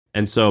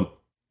And so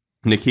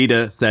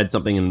Nikita said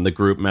something in the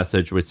group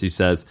message, which he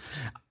says,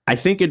 I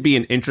think it'd be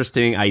an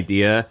interesting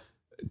idea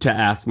to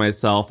ask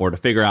myself or to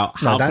figure out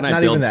how can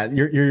I build... Not even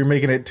that. You're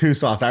making it too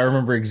soft. I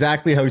remember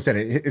exactly how he said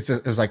it.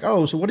 It was like,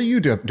 oh, so what are you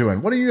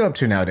doing? What are you up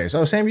to nowadays?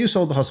 Oh, Sam, you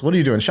sold the hustle. What are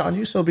you doing? Sean,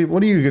 you sold people.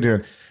 What are you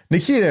doing?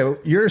 Nikita,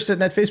 you're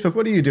sitting at Facebook.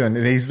 What are you doing?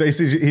 And he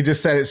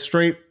just said it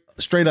straight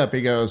up.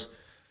 He goes,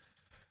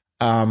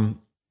 I'm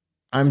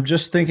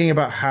just thinking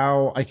about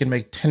how I can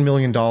make $10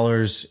 million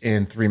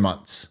in 3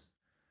 months.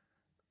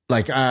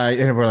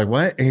 And we're like,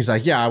 what? And he's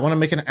like, yeah, I want to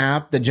make an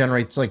app that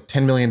generates like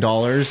 $10 million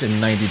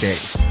in 90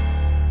 days.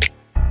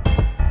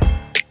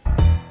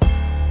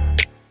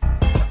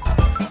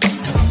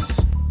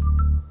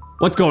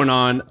 What's going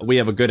on? We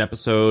have a good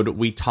episode.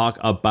 We talk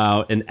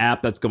about an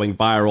app that's going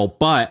viral,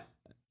 but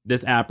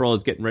this app role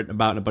is getting written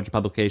about in a bunch of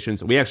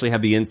publications. We actually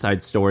have the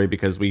inside story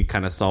because we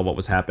kind of saw what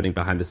was happening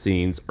behind the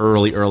scenes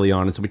early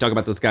on. And so we talk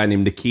about this guy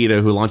named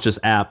Nikita who launched this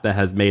app that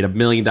has made $1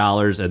 million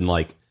in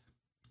like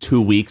 2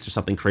 weeks or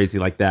something crazy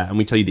like that. And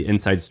we tell you the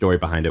inside story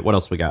behind it. What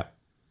else we got?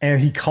 And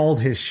he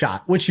called his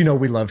shot, which we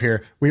love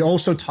here. We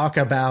also talk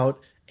about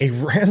a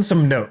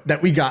ransom note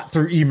that we got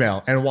through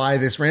email and why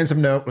this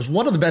ransom note was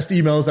one of the best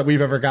emails that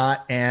we've ever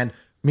got. And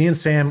me and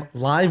Sam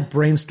live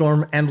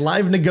brainstorm and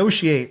live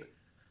negotiate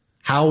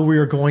how we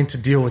are going to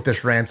deal with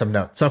this ransom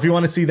note. So if you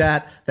want to see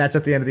that, that's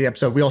at the end of the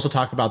episode. We also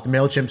talk about the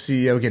MailChimp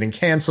CEO getting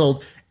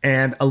canceled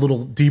and a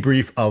little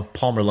debrief of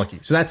Palmer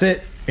Luckey. So that's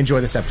it. Enjoy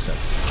this episode.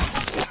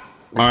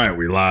 All right,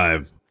 we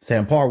live.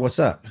 Sam Parr, what's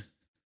up?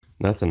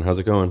 Nothing. How's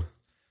it going?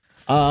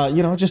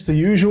 Just the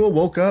usual.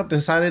 Woke up,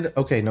 decided,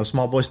 okay, no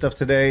small boy stuff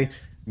today.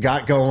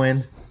 Got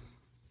going,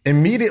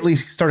 immediately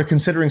started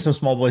considering some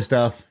small boy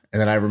stuff,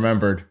 and then I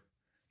remembered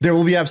there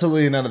will be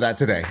absolutely none of that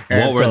today.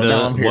 And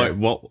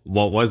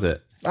what was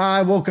it?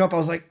 I woke up, I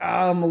was like,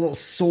 I'm a little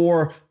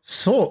sore.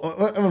 So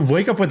I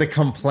wake up with a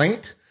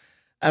complaint.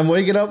 I'm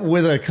waking up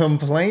with a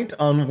complaint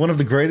on one of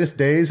the greatest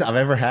days I've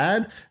ever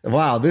had.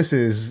 Wow, this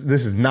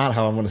is not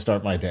how I'm going to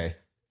start my day.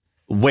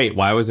 Wait,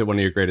 why was it one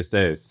of your greatest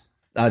days?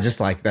 That's just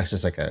like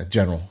a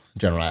general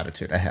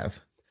attitude I have.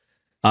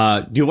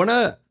 Do you want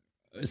to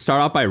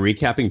start off by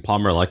recapping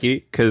Palmer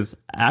Luckey? Because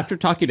after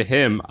talking to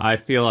him, I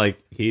feel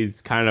like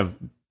he's kind of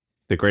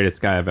the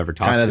greatest guy I've ever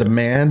talked to. Kind of the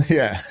man,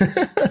 yeah.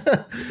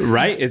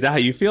 Right? Is that how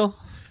you feel?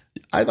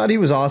 I thought he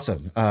was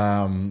awesome.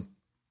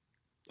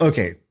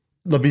 Okay,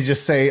 let me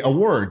just say a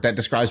word that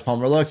describes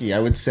Palmer Luckey. I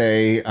would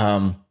say,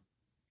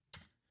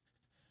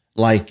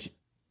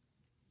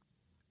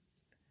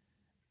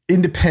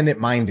 independent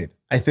minded.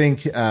 I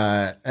think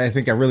I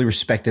really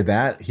respected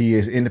that. He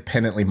is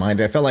independently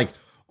minded. I felt like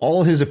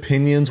all his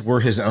opinions were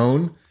his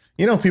own.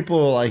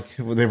 People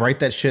they write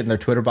that shit in their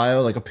Twitter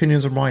bio, like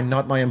opinions are mine,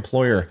 not my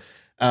employer.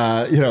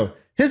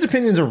 His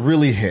opinions are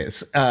really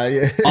his.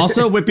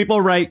 Also, when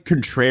people write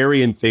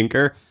contrarian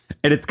thinker,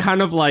 and it's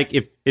kind of like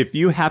if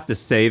you have to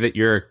say that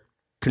you're a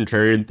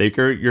contrarian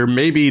thinker, you're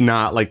maybe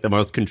not like the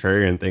most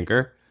contrarian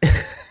thinker.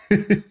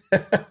 Do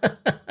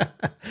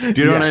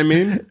you know what I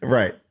mean?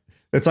 Right.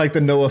 It's like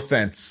the no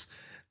offense.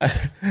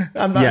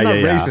 I'm not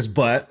racist,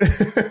 but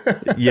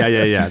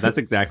yeah. That's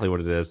exactly what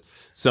it is.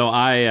 So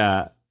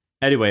I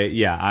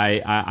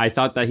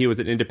thought that he was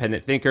an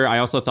independent thinker. I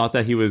also thought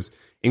that he was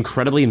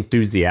incredibly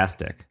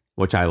enthusiastic,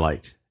 which I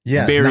liked.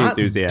 Yeah, very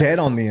enthusiastic. Dead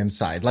on the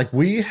inside. Like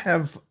we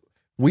have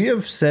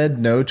said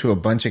no to a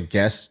bunch of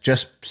guests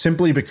just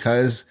simply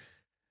because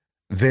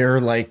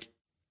they're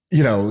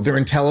their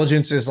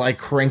intelligence is like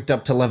cranked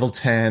up to level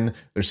 10,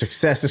 their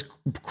success is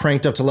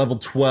cranked up to level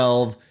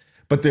 12.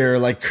 But their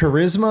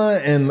charisma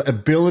and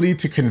ability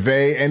to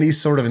convey any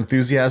sort of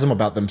enthusiasm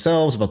about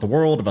themselves, about the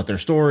world, about their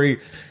story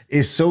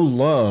is so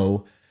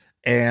low.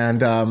 And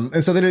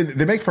so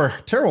they make for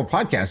a terrible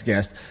podcast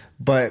guest.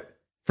 But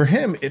for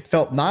him, it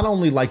felt not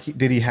only like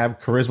did he have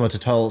charisma to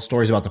tell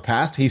stories about the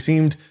past, he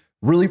seemed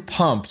really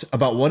pumped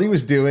about what he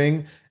was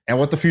doing and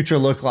what the future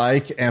looked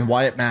like and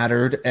why it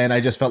mattered. And I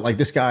just felt like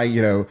this guy,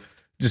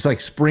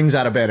 just springs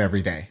out of bed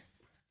every day.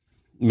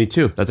 Me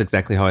too. That's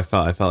exactly how I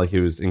felt. I felt like he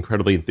was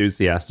incredibly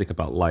enthusiastic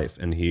about life.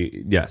 And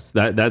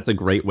that's a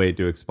great way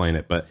to explain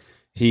it. But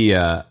he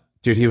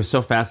was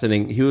so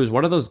fascinating. He was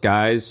one of those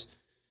guys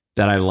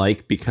that I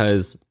like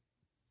because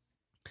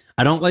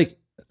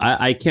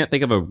I can't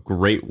think of a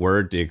great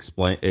word to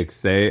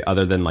say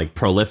other than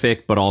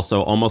prolific, but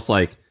also almost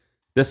like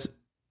this.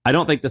 I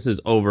don't think this is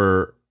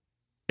over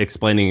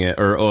explaining it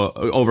or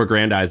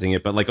over-grandizing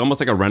it, but almost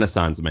like a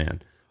Renaissance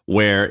man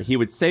where he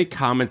would say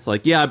comments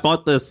like, yeah, I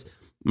bought this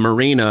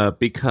marina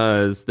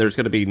because there's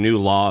going to be new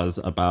laws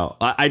about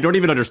I don't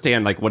even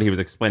understand what he was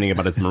explaining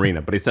about his marina,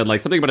 but he said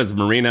something about his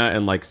marina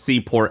and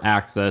seaport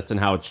access and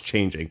how it's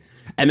changing.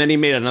 And then he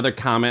made another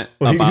comment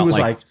about he was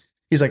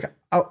he's like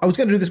I was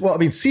going to do this. Well, I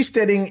mean,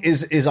 seasteading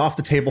is off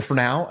the table for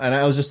now. And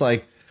I was just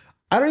like,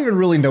 I don't even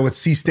really know what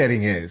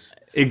seasteading is.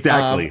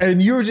 Exactly.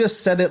 And you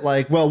just said it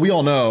well, we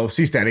all know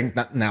seasteading.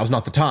 Now's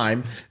not the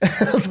time.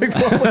 And I was like,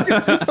 well,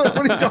 what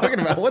are you talking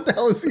about? What the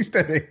hell is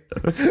seasteading?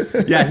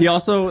 Yeah. He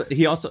also,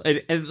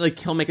 and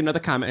he'll make another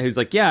comment. He's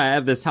like, yeah, I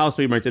have this house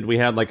we rented. We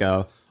had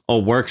a a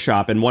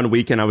workshop, and one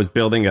weekend I was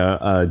building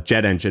a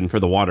jet engine for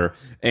the water,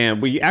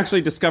 and we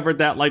actually discovered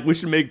that like we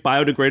should make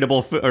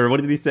biodegradable food, or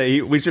what did he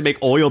say? We should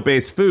make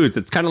oil-based foods.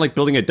 It's kind of like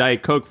building a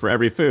Diet Coke for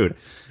every food.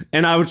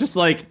 And I was just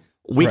like,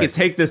 we could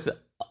take this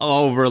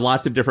over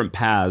lots of different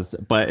paths,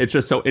 but it's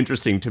just so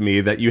interesting to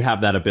me that you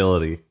have that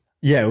ability.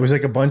 Yeah, it was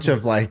like a bunch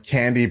of like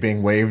candy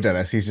being waved at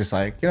us. He's just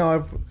like,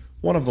 I've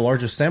one of the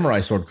largest samurai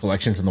sword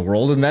collections in the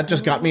world, and that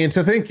just got me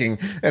into thinking.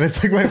 And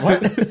it's like, wait,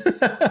 what?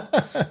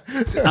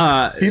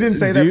 He didn't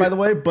say that, by the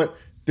way, but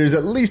there's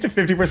at least a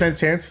 50%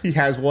 chance he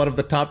has one of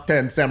the top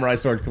 10 samurai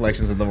sword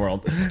collections in the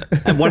world.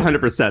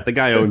 100%. The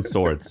guy owns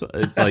swords.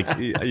 Like,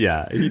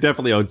 yeah, he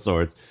definitely owns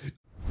swords.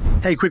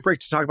 Hey, quick break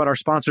to talk about our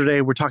sponsor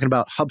today. We're talking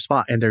about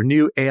HubSpot and their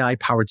new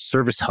AI-powered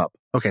Service Hub.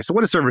 Okay, so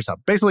what is Service Hub?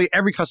 Basically,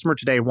 every customer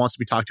today wants to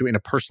be talked to in a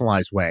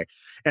personalized way.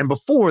 And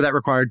before, that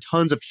required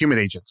tons of human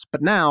agents.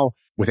 But now,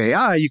 with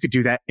AI, you could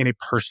do that in a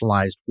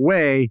personalized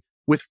way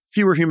with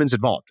fewer humans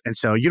involved. And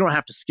so you don't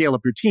have to scale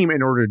up your team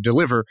in order to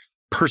deliver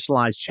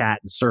personalized chat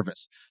and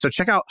service. So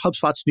check out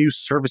HubSpot's new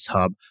Service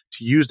Hub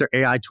to use their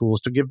AI tools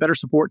to give better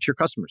support to your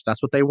customers.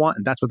 That's what they want,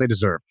 and that's what they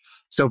deserve.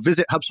 So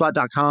visit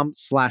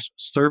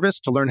HubSpot.com/service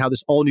to learn how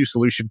this all new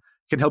solution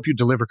can help you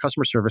deliver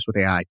customer service with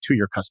AI to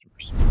your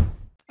customers.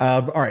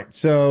 All right.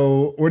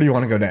 So where do you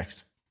want to go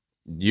next?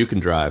 You can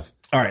drive.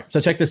 All right. So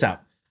check this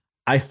out.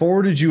 I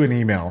forwarded you an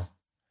email.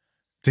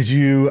 Did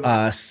you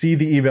see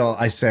the email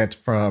I sent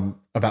from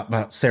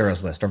about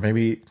Sarah's list? Or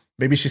maybe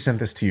she sent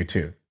this to you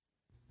too.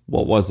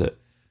 What was it?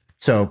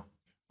 So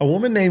a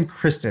woman named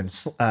Kristen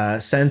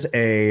sends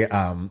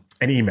an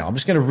email. I'm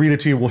just going to read it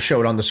to you. We'll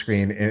show it on the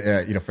screen,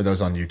 for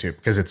those on YouTube,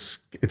 because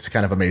it's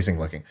kind of amazing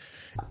looking.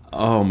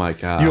 Oh my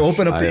gosh. You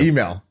open up the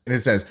email and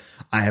it says,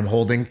 I am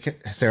holding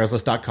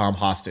sarahslist.com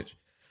hostage.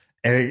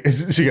 And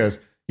she goes,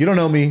 you don't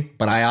know me,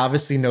 but I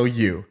obviously know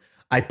you.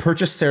 I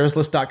purchased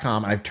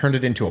sarahslist.com and I've turned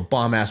it into a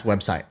bomb-ass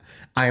website.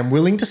 I am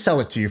willing to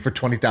sell it to you for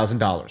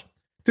 $20,000.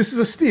 This is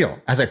a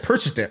steal, as I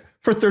purchased it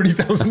for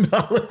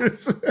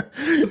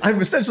 $30,000.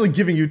 I'm essentially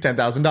giving you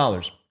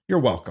 $10,000. You're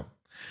welcome.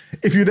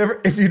 If you'd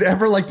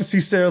ever like to see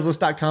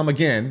sarahslist.com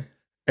again,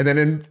 and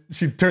then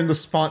she turned the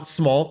font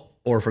small,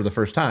 or for the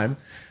first time,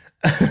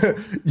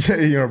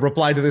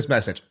 reply to this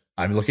message.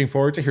 I'm looking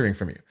forward to hearing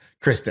from you,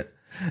 Kristen.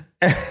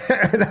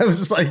 And I was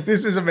just like,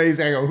 this is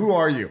amazing. I go, who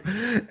are you?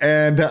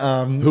 And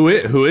who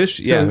is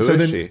she? Yeah, who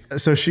is she?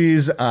 So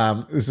she's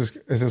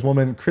this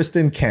woman,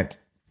 Kristen Kent.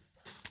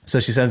 So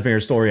she sends me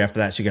her story after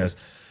that. She goes,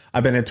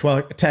 I've been in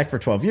tech for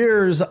 12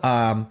 years.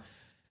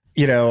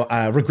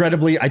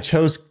 Regrettably, I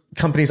chose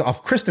companies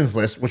off Kristen's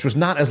list, which was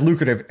not as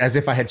lucrative as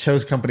if I had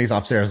chose companies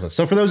off Sarah's list.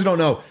 So for those who don't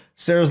know,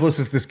 Sarah's list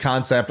is this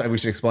concept we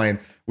should explain.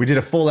 We did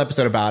a full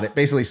episode about it.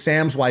 Basically,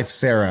 Sam's wife,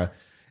 Sara,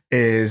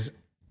 is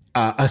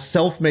a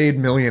self-made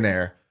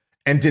millionaire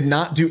and did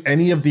not do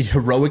any of the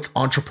heroic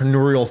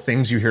entrepreneurial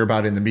things you hear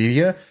about in the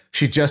media.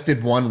 She just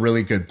did one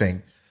really good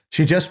thing.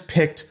 She just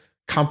picked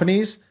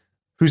companies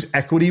whose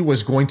equity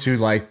was going to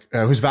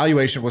whose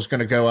valuation was going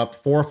to go up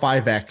 4 or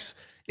 5x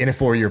in a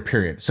 4-year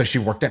period. So she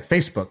worked at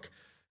Facebook,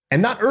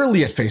 and not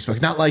early at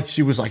Facebook, not like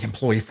she was like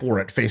employee 4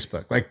 at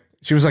Facebook. Like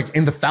she was like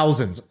in the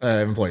thousands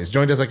of employees,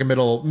 joined as like a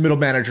middle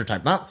manager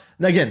type. Not,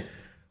 again,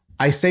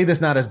 I say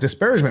this not as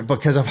disparagement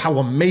because of how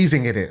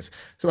amazing it is.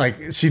 So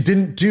like she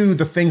didn't do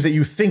the things that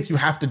you think you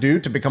have to do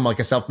to become like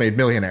a self-made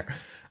millionaire.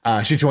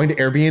 She joined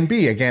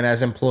Airbnb again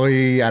as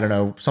employee, I don't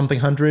know, something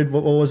hundred.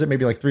 What was it?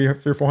 Maybe like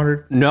 300 or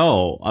 400?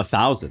 No,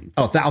 1,000.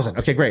 Oh, 1,000.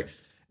 Okay, great.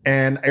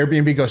 And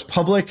Airbnb goes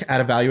public at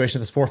a valuation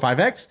that's 4 or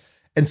 5x.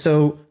 And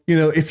so,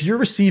 if you're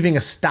receiving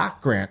a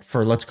stock grant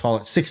for, let's call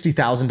it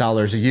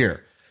 $60,000 a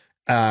year,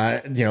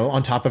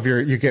 on top of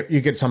you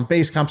get some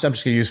base comp. I'm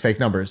just going to use fake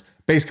numbers.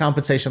 Base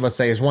compensation, let's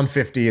say, is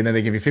 150, and then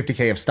they give you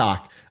 50K of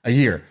stock a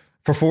year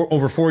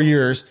over 4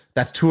 years.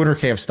 That's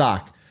 200K of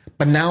stock.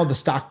 But now the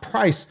stock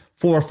price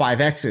 4 or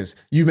 5x's.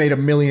 You made $1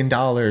 million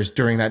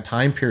during that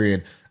time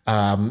period,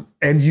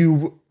 and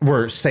you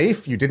were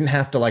safe. You didn't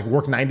have to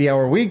work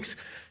 90-hour weeks.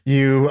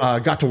 You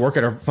got to work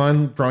at a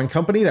fun growing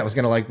company that was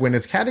going to win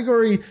its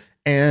category,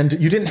 and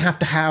you didn't have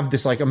to have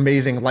this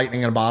amazing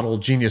lightning in a bottle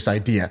genius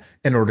idea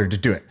in order to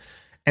do it.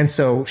 And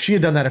so she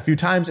had done that a few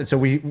times, and so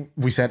we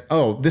said,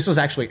 oh, this was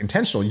actually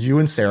intentional. You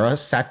and Sara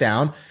sat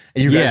down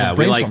and you guys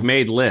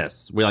made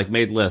lists. We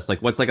made lists.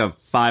 What's a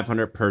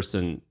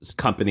 500-person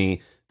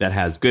company that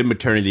has good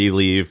maternity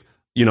leave?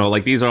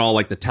 These are all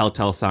the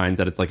telltale signs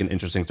that it's an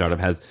interesting startup.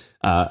 Has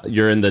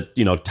you're in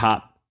the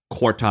top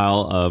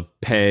quartile of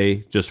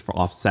pay just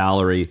off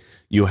salary.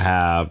 You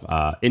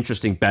have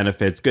interesting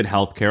benefits, good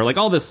healthcare,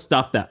 all this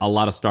stuff that a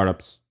lot of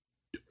startups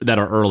that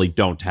are early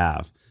don't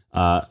have.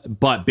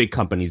 But big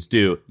companies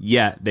do,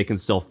 yet they can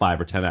still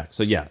 5 or 10x.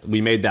 So yeah, we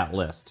made that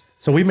list.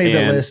 So we made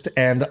the list,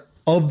 and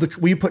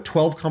we put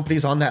 12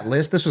 companies on that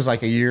list. This was a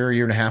year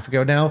and a half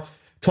ago now.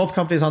 12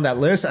 companies on that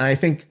list, and I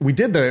think we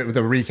did the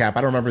recap.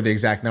 I don't remember the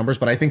exact numbers,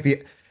 but I think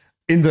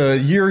in the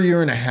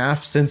year and a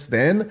half since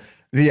then,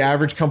 the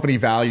average company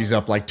value is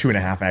up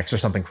 2.5x or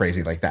something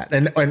crazy like that.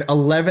 And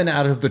 11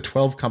 out of the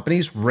 12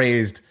 companies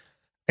raised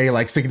a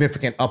like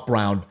significant up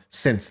round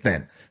since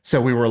then.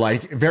 So we were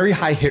like very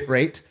high hit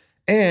rate.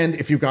 And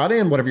if you got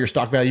in, whatever your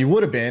stock value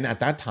would have been at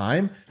that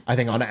time, I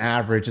think on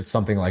average, it's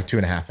something like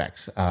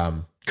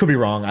 2.5x. Could be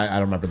wrong. I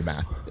don't remember the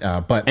math.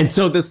 And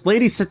so this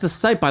lady sets a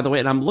site, by the way,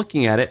 and I'm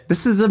looking at it.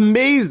 This is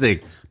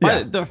amazing.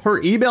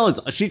 Her email is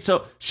she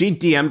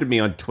DM'd me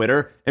on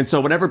Twitter, and so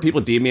whenever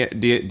people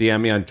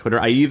DM me on Twitter,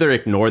 I either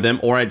ignore them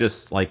or I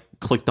just like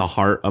click the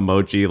heart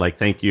emoji, like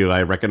thank you,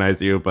 I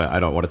recognize you, but I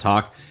don't want to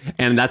talk.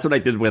 And that's what I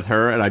did with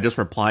her, and I just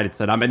replied and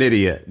said, "I'm an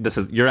idiot.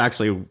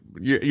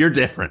 You're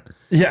different."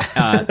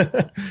 Yeah.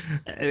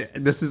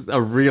 This is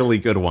a really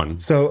good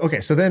one. So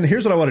then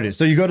here's what I want to do.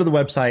 So you go to the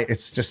website,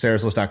 it's just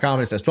sarahslist.com,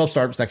 and it says 12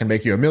 startups that can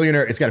make you a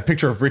millionaire. It's got a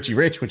picture of Richie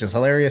Rich, which is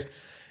hilarious.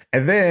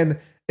 And then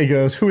it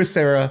goes, who is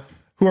Sara?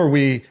 Who are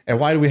we? And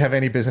why do we have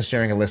any business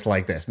sharing a list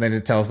like this? And then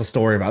it tells the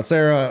story about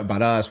Sara,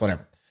 about us,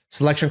 whatever.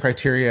 Selection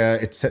criteria,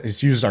 it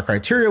uses our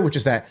criteria, which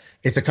is that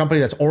it's a company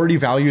that's already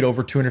valued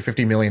over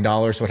 $250 million.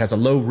 So it has a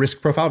low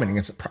risk profile, meaning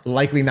it's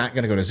likely not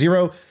going to go to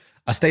zero.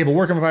 A stable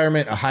work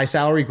environment, a high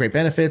salary, great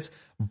benefits,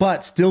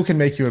 but still can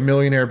make you a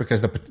millionaire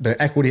because the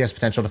equity has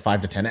potential to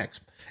 5 to 10x.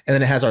 And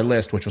then it has our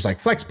list, which was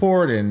like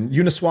Flexport and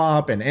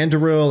Uniswap and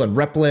Anduril and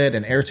Replit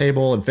and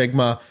Airtable and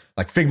Figma.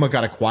 Like Figma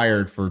got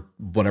acquired for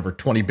whatever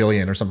 20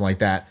 billion or something like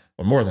that,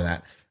 or more than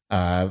that.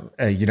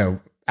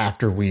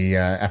 After we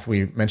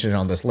mentioned it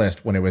on this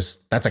list,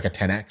 that's like a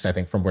 10x, I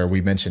think, from where we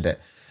mentioned it.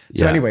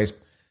 So anyways,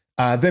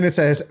 then it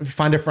says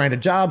find a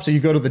job. So you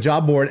go to the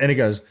job board and it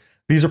goes,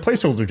 these are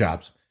placeholder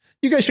jobs.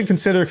 You guys should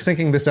consider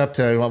syncing this up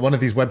to one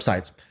of these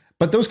websites.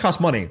 But those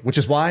cost money, which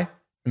is why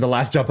in the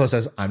last job post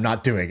says, I'm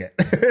not doing it.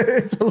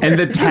 And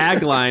the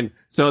tagline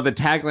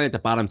at the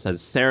bottom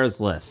says, Sarah's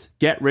List,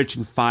 get rich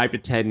in 5 to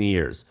 10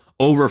 years,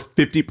 over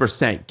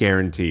 50%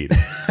 guaranteed.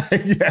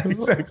 Yeah,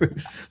 exactly.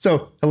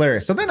 So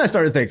hilarious. So then I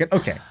started thinking,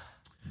 okay.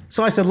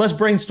 So I said, let's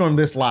brainstorm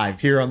this live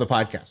here on the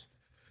podcast.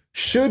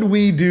 Should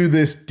we do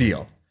this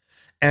deal?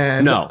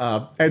 And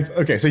no.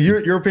 Okay, so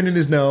your opinion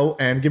is no,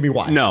 and give me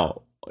why.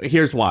 No,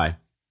 here's why.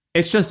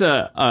 It's just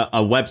a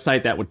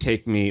website that would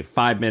take me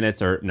 5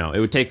 minutes, it's a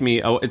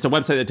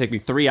website that would take me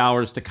 3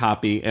 hours to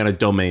copy and a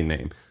domain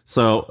name.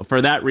 So for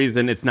that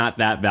reason, it's not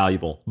that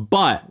valuable.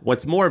 But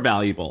what's more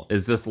valuable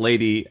is this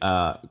lady,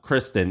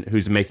 Kristen,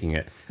 who's making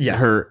it. Yes,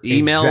 her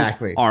emails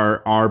exactly.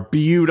 are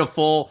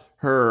beautiful.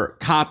 Her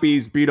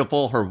copy's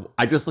beautiful.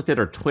 I just looked at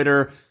her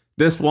Twitter.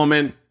 This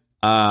woman,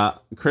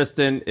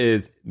 Kristen,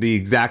 is the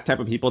exact type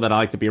of people that I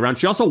like to be around.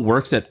 She also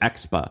works at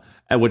Expa,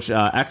 which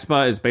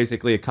Expa is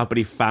basically a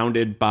company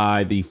founded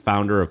by the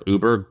founder of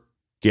Uber,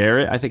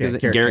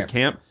 Garrett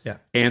Camp. Yeah.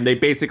 And they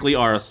basically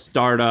are a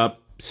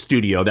startup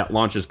studio that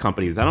launches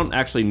companies. I don't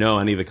actually know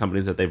any of the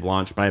companies that they've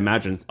launched, but I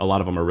imagine a lot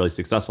of them are really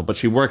successful. But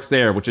she works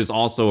there, which is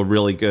also a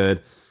really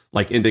good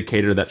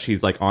indicator that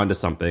she's onto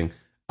something.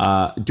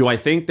 Do I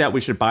think that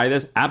we should buy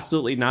this?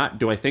 Absolutely not.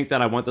 Do I think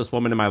that I want this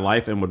woman in my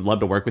life and would love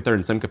to work with her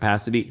in some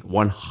capacity?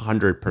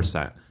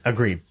 100%.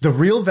 Agreed. The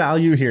real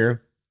value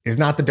here is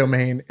not the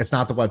domain. It's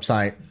not the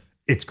website.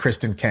 It's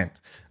Kristen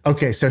Kent.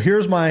 Okay, so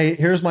here's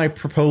my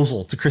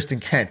proposal to Kristen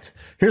Kent.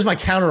 Here's my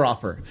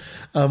counteroffer,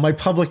 my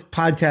public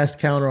podcast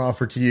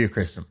counteroffer to you,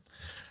 Kristen.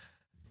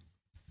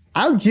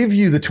 I'll give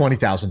you the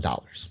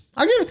 $20,000.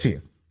 I'll give it to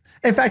you.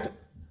 In fact,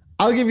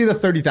 I'll give you the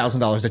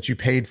 $30,000 that you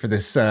paid for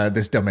this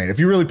domain. If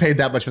you really paid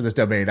that much for this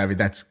domain, I mean,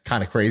 that's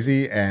kind of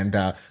crazy. And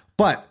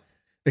but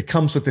it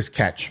comes with this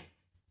catch.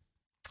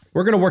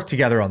 We're going to work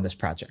together on this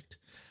project.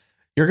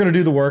 You're going to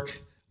do the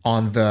work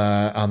on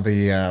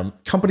the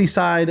company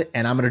side,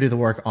 and I'm going to do the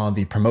work on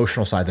the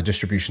promotional side, the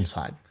distribution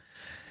side.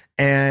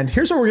 And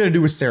here's what we're going to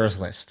do with Sarah's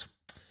List.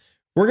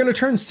 We're going to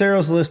turn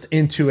Sarah's List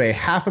into a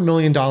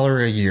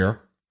 $500,000 a year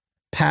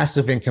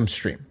passive income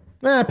stream.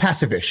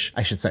 Passive-ish,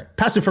 I should say.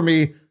 Passive for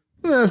me.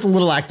 That's a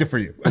little active for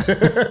you.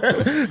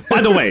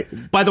 By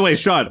the way,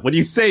 Sean, when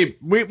you say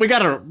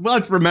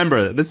let's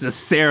remember this is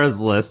Sarah's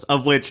List,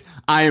 of which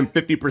I am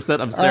 50%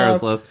 of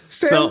Sarah's list.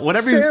 Sam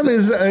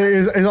is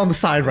on the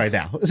side right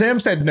now. Sam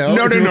said no.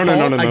 No.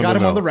 I got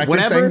him on the record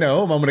saying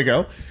no a moment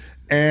ago.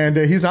 And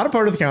he's not a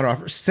part of the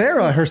counteroffer.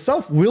 Sara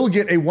herself will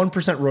get a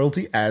 1%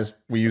 royalty as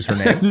we use her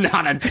name.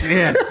 Not a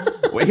chance.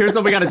 Wait, here's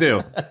what we got to do.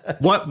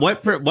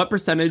 What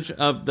percentage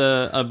of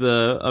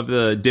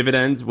the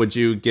dividends would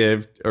you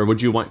give, or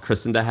would you want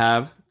Kristen to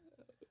have?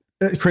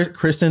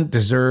 Kristen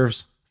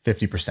deserves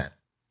 50%.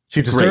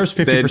 She deserves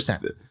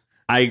 50%.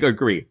 I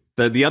agree.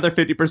 The other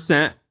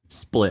 50%.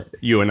 Split,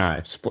 you and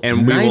I.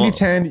 And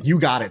 90-10, you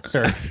got it,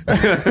 sir.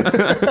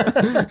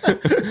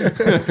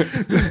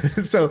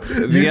 So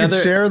you can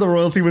share the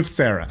royalty with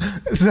Sara.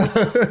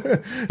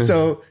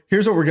 So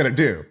here's what we're going to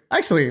do.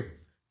 Actually, I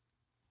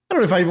don't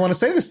know if I even want to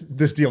say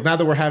this deal now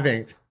that we're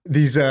having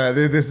this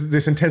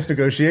intense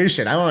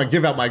negotiation. I want to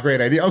give out my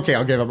great idea. Okay,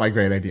 I'll give out my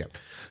great idea.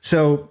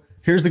 So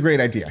here's the great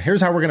idea. Here's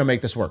how we're going to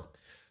make this work.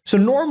 So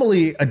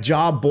normally a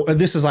job board,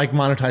 this is like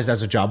monetized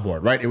as a job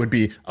board, right? It would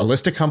be a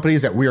list of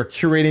companies that we are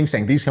curating,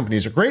 saying these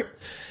companies are great.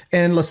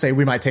 And let's say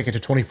we might take it to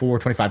 24,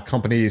 25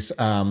 companies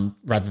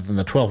rather than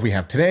the 12 we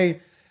have today.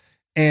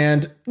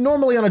 And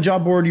normally on a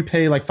job board, you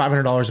pay like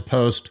 $500 a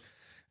post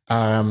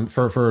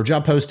for a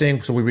job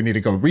posting. So we would need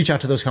to go reach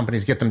out to those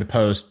companies, get them to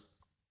post.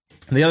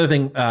 And the other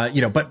thing,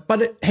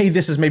 hey,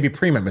 this is maybe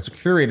premium. It's a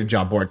curated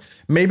job board.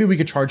 Maybe we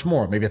could charge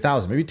more, maybe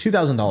 $1,000, maybe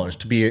 $2,000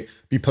 to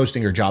be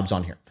posting your jobs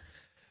on here.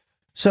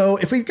 So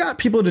if we got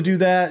people to do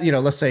that,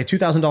 let's say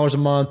 $2,000 a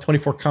month,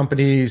 24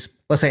 companies,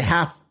 let's say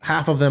half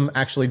of them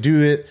actually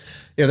do it.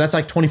 That's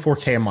like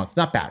 $24K a month.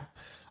 Not bad.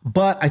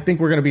 But I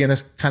think we're going to be in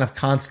this kind of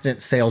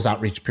constant sales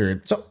outreach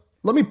period. So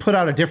let me put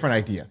out a different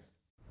idea.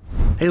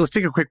 Hey, let's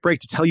take a quick break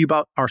to tell you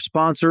about our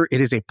sponsor. It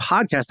is a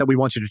podcast that we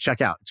want you to check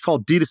out. It's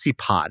called D2C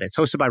Pod. It's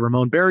hosted by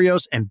Ramon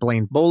Barrios and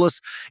Blaine Bolus.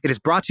 It is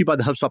brought to you by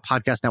the HubSpot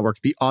Podcast Network,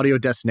 the audio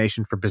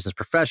destination for business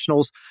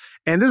professionals.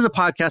 And this is a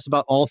podcast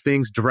about all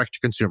things direct to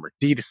consumer,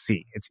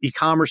 D2C. It's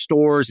e-commerce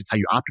stores. It's how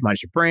you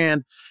optimize your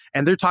brand.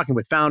 And they're talking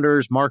with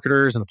founders,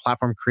 marketers, and the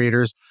platform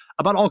creators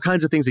about all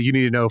kinds of things that you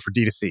need to know for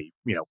D2C.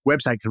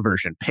 Website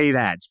conversion, paid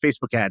ads,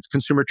 Facebook ads,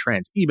 consumer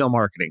trends, email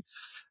marketing.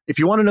 If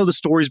you want to know the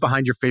stories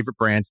behind your favorite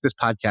brands, this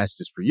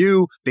podcast is for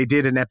you. They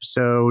did an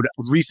episode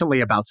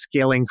recently about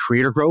scaling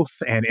creator growth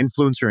and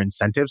influencer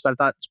incentives. I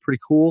thought it's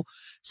pretty cool.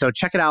 So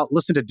check it out.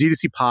 Listen to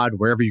D2C Pod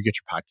wherever you get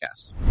your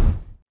podcasts.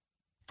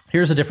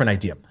 Here's a different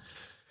idea.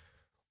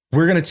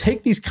 We're going to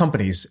take these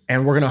companies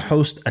and we're going to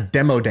host a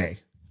demo day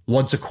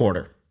once a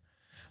quarter.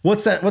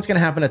 What's going to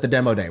happen at the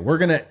demo day? We're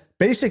going to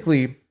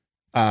basically,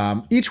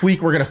 each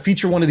week, we're going to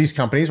feature one of these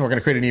companies. We're going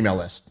to create an email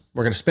list.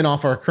 We're going to spin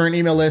off our current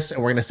email list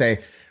and we're going to say,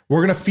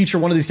 we're going to feature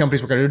one of these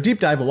companies. We're going to do a deep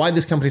dive on why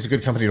this company is a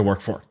good company to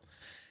work for.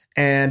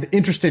 And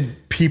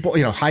interested people,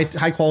 high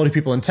quality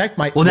people in tech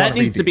might. Well, that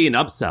needs to be an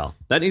upsell.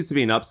 That needs to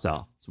be an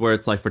upsell. It's where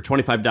it's like for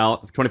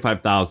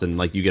 $25,000,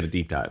 like you get a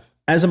deep dive.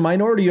 As a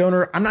minority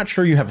owner, I'm not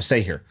sure you have a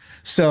say here.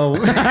 So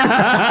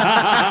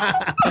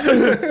I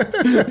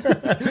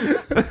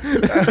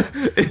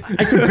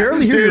could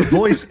barely hear your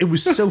voice. It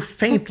was so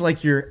faint,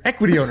 like your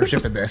equity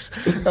ownership in this.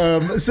 So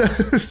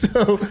here's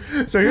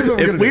what we're going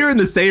to do. If we were in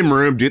the same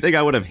room, do you think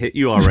I would have hit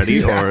you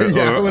already? Or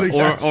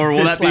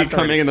will that be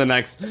coming in the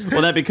next?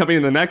 Will that be coming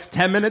in the next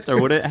 10 minutes, or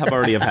would it have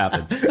already have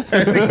happened? I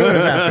think it would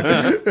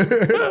have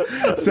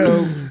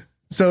happened.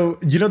 So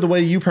the way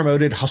you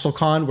promoted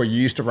HustleCon, where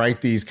you used to write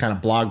these kind of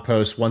blog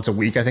posts once a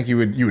week, I think you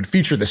would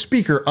feature the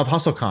speaker of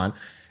HustleCon,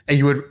 and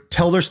you would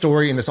tell their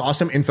story in this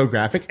awesome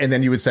infographic, and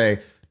then you would say,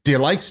 "Do you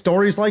like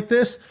stories like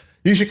this?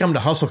 You should come to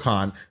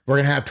HustleCon. We're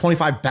gonna have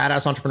 25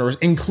 badass entrepreneurs,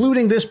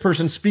 including this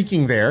person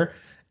speaking there,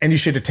 and you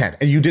should attend."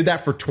 And you did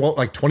that for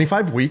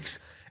 25 weeks,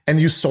 and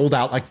you sold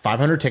out like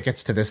 500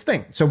 tickets to this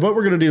thing. So what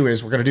we're gonna do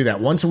is we're gonna do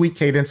that once a week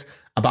cadence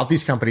about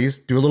these companies,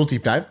 do a little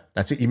deep dive.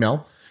 That's an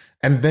email,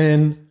 and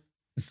then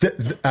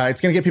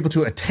it's going to get people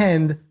to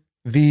attend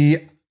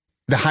the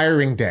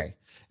hiring day.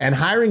 And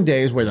hiring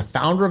day is where the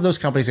founder of those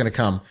companies is going to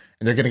come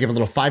and they're going to give a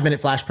little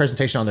 5-minute flash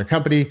presentation on their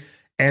company.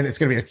 And it's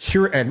going to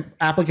be and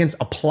applicants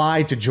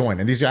apply to join.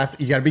 And you got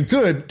to be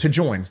good to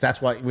join. So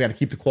that's why we got to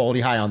keep the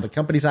quality high on the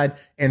company side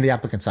and the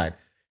applicant side.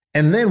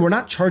 And then we're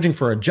not charging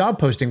for a job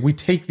posting. We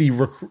take the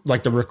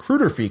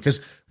recruiter fee, because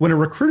when a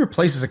recruiter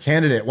places a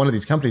candidate at one of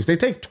these companies, they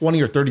take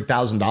 $20,000 or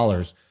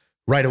 $30,000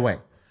 right away.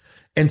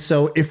 And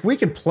so if we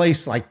could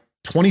place like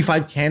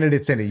 25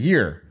 candidates in a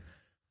year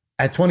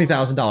at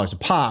 $20,000 a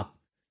pop,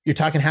 you're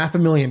talking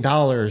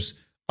 $500,000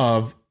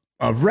 of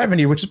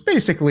revenue, which is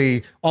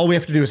basically all we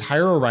have to do is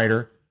hire a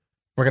writer.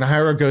 We're going to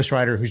hire a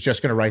ghostwriter who's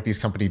just going to write these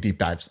company deep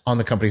dives on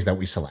the companies that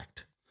we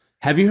select.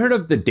 Have you heard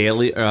of the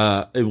Daily?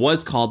 It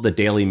was called the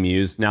Daily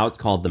Muse. Now it's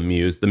called the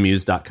Muse,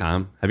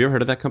 themuse.com. Have you ever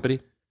heard of that company?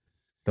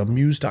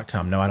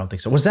 Themuse.com. No, I don't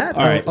think so. Was that?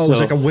 Right, it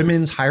was like a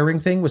women's hiring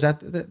thing. Was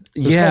that?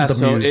 Yeah. Called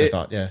the Muse, I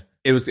thought. Yeah.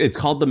 It's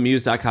called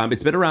themuse.com.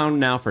 It's been around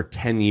now for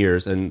 10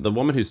 years. And the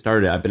woman who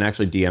started it, I've been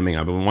actually DMing.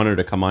 I've been wanting her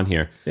to come on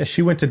here. Yeah,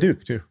 she went to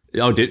Duke too.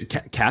 Oh,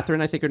 Catherine,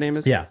 I think her name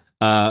is? Yeah.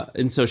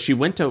 And so she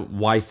went to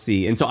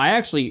YC. And so I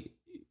actually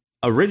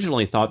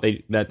originally thought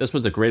that this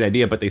was a great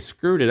idea, but they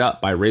screwed it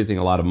up by raising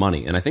a lot of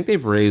money. And I think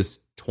they've raised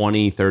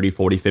 20, 30,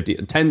 40, 50,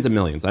 tens of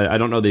millions. I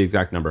don't know the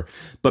exact number.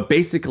 But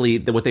basically,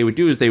 what they would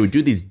do is they would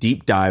do these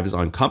deep dives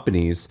on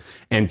companies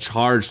and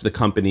charge the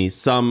company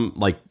some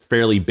like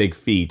fairly big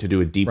fee to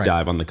do a deep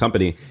dive on the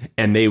company.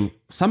 And they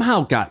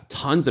somehow got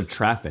tons of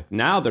traffic.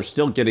 Now they're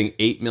still getting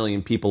 8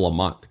 million people a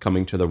month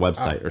coming to their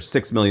website, or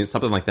 6 million,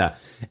 something like that.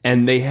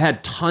 And they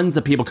had tons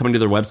of people coming to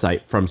their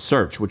website from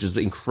search, which is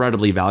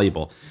incredibly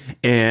valuable.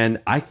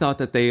 And I thought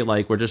that they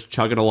were just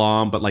chugging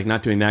along, but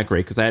not doing that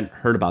great because I hadn't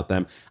heard about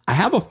them. I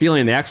have a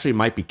feeling they actually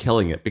might be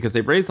killing it because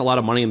they've raised a lot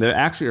of money and they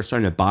actually are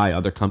starting to buy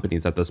other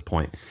companies at this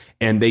point.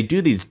 And they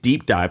do these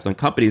deep dives on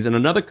companies. And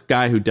another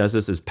guy who does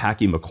this is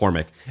Packy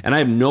McCormick. And I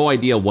have no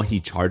idea what he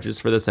charges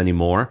for this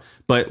anymore.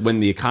 But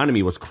when the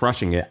economy was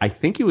crushing it, I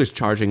think he was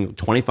charging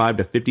 $25,000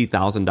 to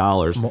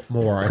 $50,000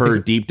 more per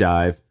deep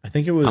dive. I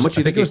think it was. How much?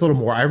 I think it was a little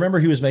more. I remember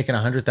he was making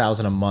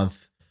 $100,000 a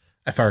month,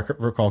 if I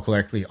recall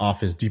correctly, off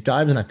his deep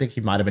dives, and I think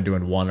he might have been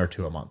doing 1 or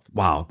 2 a month.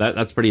 Wow,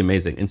 that's pretty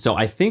amazing. And so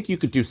I think you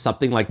could do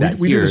something like that.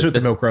 We do this at the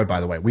Milk Road, by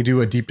the way. We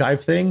do a deep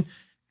dive thing,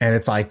 and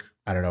it's like,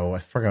 I don't know, I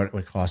forgot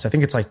what it costs. I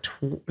think it's like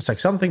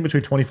something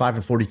between 25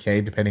 and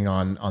 40K depending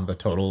on the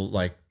total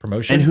like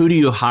promotion. And who do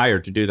you hire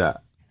to do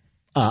that?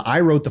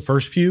 I wrote the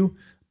first few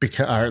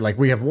because like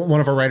we have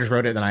one of our writers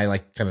wrote it, and I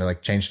like kind of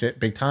like changed it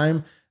big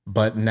time.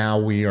 But now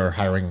we are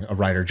hiring a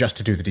writer just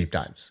to do the deep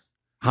dives.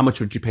 How much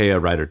would you pay a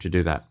writer to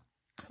do that?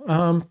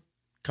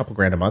 Couple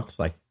grand a month,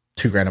 like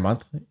 $2,000 a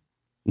month.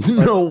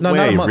 No way, not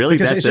a month, really?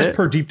 Because That's it's just it?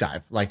 per deep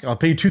dive. Like I'll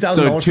pay you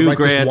 $2,000 to write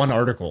this one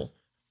article.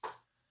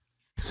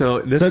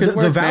 So this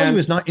The value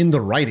is not in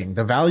the writing.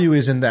 The value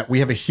is in that we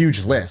have a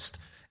huge list,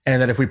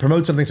 and that if we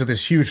promote something to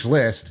this huge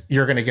list,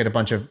 you're going to get a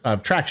bunch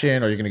of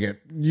traction, or you're going to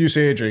get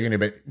usage, or you're going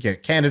to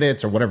get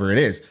candidates, or whatever it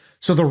is.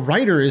 So the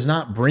writer is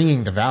not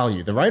bringing the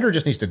value. The writer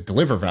just needs to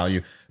deliver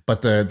value.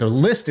 But the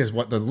list is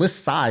what the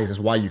list size is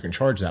why you can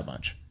charge that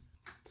much.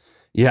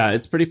 Yeah,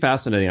 it's pretty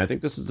fascinating. I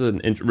think this is a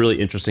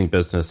really interesting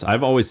business.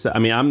 I've always said, I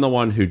mean, I'm the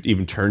one who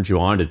even turned you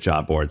on to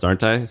job boards,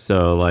 aren't I?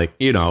 So like,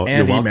 you know,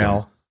 and you're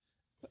email.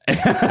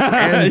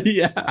 And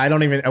yeah. I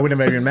wouldn't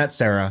have even met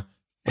Sara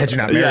had you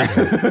not married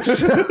her.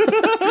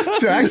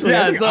 So actually,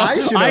 Yeah, I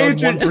should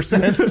own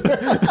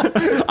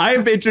 1%. I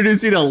have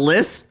introduced you to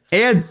Liz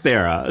and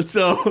Sara.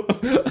 So,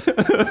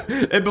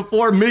 and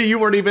before me, you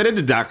weren't even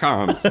into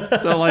 .coms.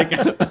 So like,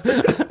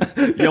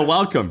 you're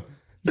welcome.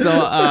 So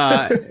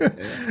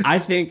I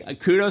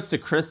think kudos to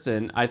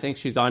Kristen. I think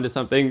she's onto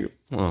something.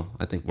 Well,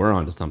 I think we're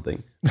onto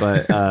something.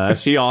 But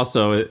she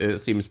also it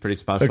seems pretty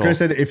special. So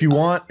Kristen, if you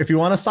want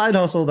a side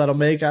hustle that'll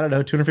make, I don't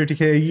know,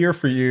 $250K a year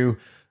for you,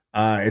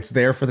 it's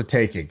there for the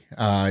taking.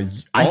 I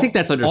think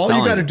that's underselling. All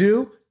you got to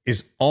do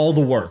is all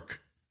the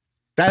work.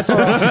 That's all.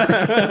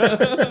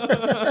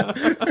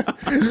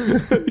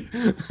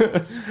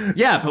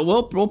 Yeah, but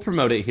we'll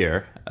promote it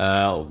here.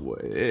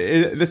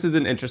 This is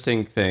an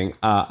interesting thing.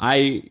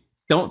 I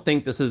don't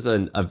think this is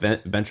a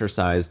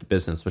venture-sized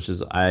business, which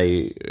is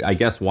I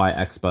guess why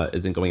Expa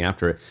isn't going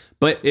after it.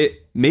 But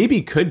it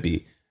maybe could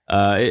be.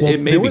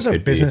 There was a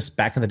business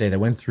back in the day that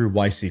went through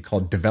YC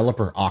called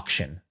Developer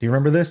Auction. Do you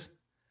remember this?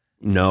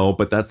 No,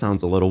 but that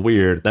sounds a little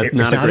weird. That's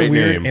not a great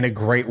name. In a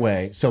great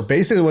way. So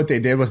basically what they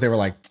did was they were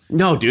like,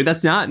 no, dude,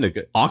 that's not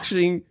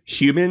auctioning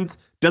humans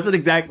doesn't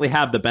exactly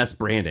have the best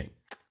branding.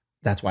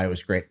 That's why it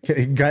was great.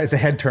 It's a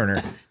head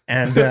turner.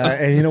 And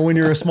you know, when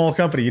you're a small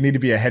company, you need to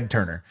be a head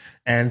turner.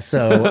 And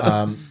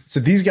so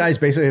so these guys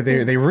basically,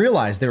 they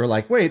realized, they were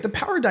like, wait, the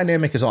power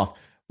dynamic is off.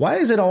 Why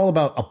is it all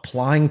about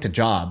applying to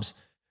jobs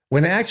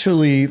when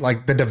actually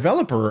like the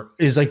developer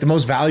is like the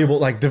most valuable,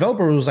 like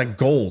developer was like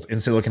gold in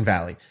Silicon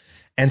Valley.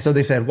 And so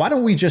they said, why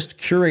don't we just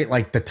curate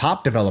like the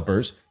top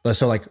developers?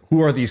 So like,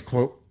 who are these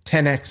quote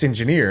 10X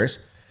engineers?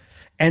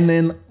 And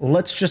then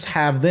let's just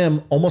have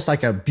them almost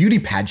like a beauty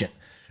pageant.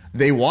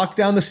 They walk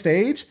down the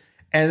stage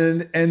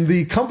and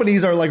the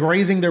companies are like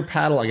raising their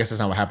paddle. I guess that's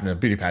not what happened in a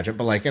beauty pageant,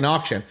 but like an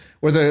auction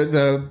where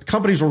the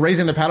companies were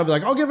raising their paddle, be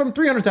like, I'll give him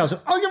 300,000.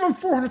 I'll give him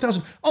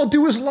 400,000. I'll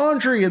do his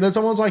laundry. And then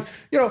someone's like,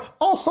 you know,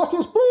 I'll suck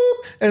his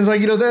poop. And it's like,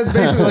 you know, that's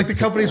basically like the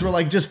companies were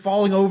like just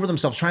falling over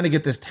themselves trying to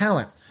get this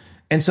talent.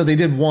 And so they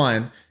did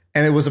one,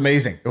 and it was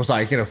amazing. It was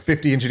like, you know,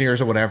 50 engineers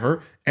or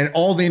whatever. And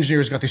all the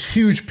engineers got this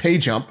huge pay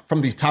jump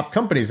from these top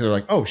companies. And they're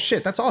like, oh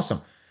shit, that's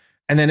awesome.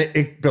 And then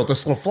it built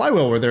this little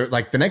flywheel where they're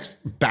like, the next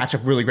batch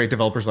of really great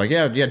developers were like,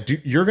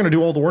 you're going to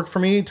do all the work for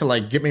me to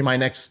like get me my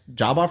next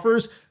job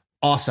offers.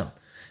 Awesome.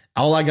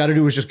 All I got to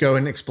do is just go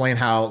and explain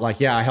how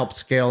like, yeah, I helped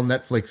scale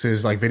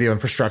Netflix's like video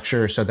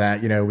infrastructure so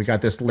that, you know, we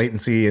got this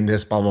latency and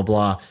this blah, blah,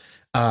 blah.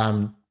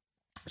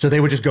 So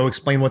they would just go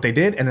explain what they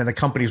did, and then the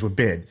companies would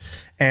bid.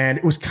 And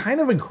it was kind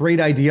of a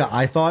great idea,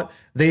 I thought.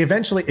 They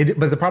eventually,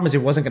 but the problem is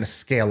it wasn't going to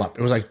scale up.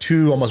 It was like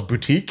too almost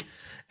boutique.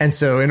 And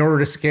so in order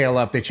to scale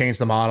up, they changed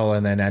the model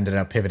and then ended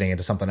up pivoting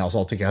into something else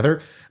altogether.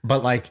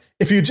 But like,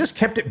 if you just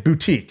kept it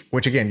boutique,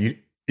 which again, you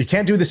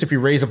can't do this if you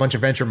raise a bunch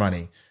of venture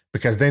money,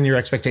 because then your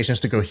expectation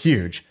is to go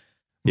huge.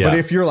 Yeah. But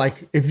if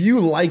you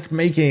like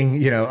making,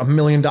 you know, $1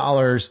 million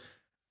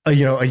a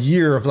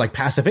year of like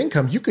passive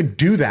income, you could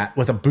do that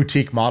with a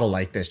boutique model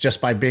like this just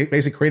by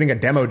basically creating a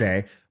demo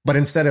day. But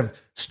instead of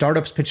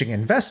startups pitching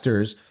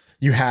investors,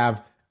 you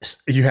have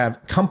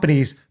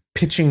companies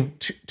pitching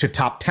to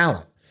top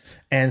talent.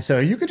 And so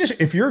you could just,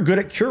 if you're good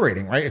at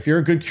curating, right? If you're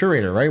a good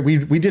curator, right? We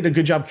did a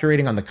good job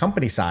curating on the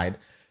company side.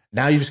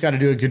 Now you just got to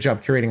do a good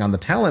job curating on the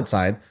talent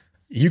side.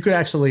 You could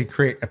actually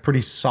create a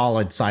pretty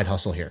solid side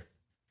hustle here.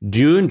 Do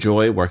you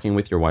enjoy working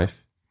with your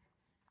wife?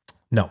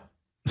 No.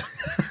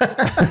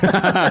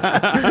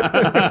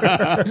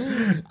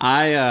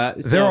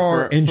 There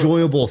are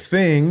enjoyable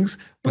things,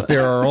 but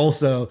there are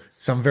also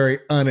some very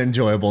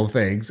unenjoyable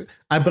things.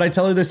 But I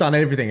tell her this on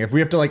everything. If we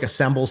have to like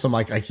assemble some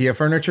like IKEA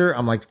furniture,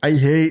 I'm like, I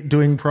hate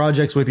doing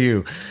projects with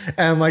you.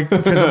 And like,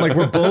 because I'm like,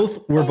 we're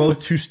both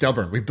too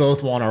stubborn. We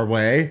both want our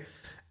way.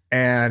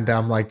 And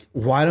I'm like,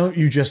 why don't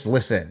you just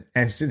listen?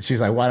 And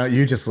she's like, why don't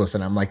you just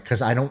listen? I'm like,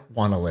 because I don't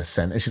want to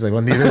listen. And she's like,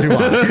 well, neither do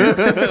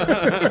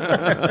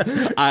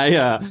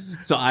I.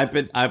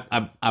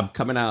 I'm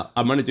coming out.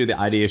 I'm going to do the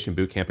ideation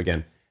boot camp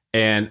again.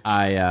 And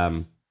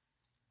I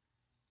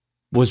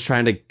was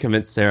trying to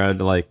convince Sara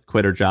to like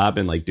quit her job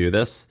and like do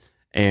this.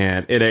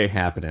 and it ain't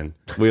happening.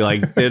 We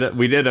like did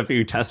a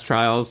few test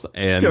trials,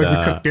 and Like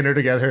we cooked dinner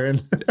together,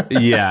 and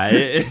yeah,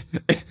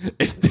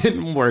 it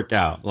didn't work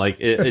out. Like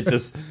it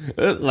just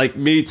like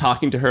me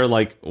talking to her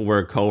like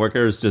we're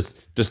coworkers just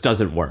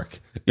doesn't work.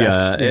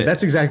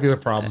 That's exactly the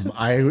problem.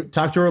 I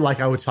talk to her like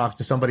I would talk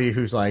to somebody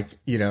who's like,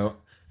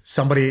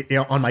 somebody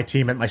on my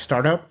team at my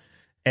startup.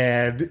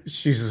 And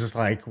she's just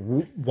like,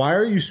 why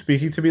are you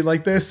speaking to me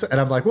like this? And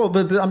I'm like, well,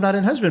 but I'm not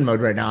in husband mode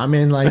right now. I'm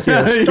in like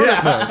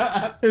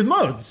startup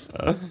mode.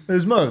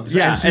 There's modes.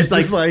 Yeah, and she's it's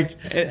just like,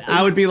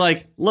 I would be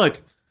like, look,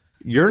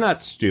 you're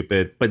not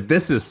stupid, but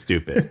this is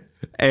stupid.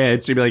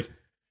 And she'd be like,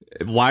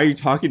 why are you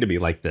talking to me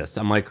like this?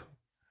 I'm like,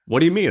 what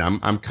do you mean?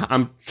 I'm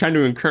trying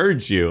to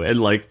encourage you. And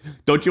like,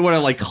 don't you want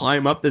to like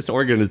climb up this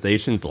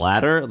organization's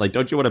ladder? Like,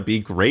 don't you want to be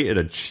great and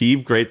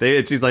achieve great things?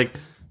 And she's like,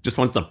 just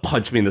wants to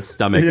punch me in the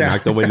stomach and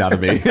knock the wind out of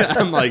me.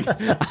 I'm like,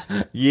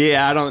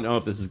 yeah, I don't know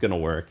if this is going to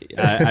work.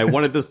 I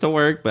wanted this to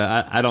work,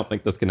 but I don't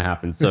think this can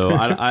happen. So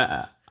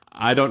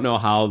I don't know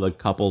how the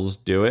couples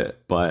do it,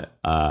 but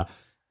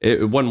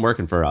it wasn't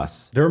working for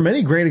us. There are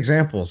many great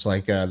examples,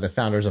 like the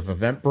founders of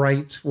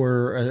Eventbrite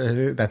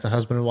were that's a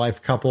husband and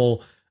wife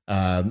couple.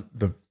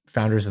 The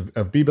founders of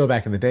Bebo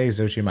back in the day,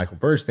 Xochitl and Michael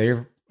Birch,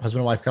 they're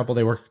husband and wife couple.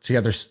 They work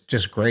together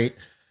just great.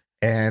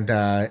 And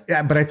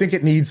but I think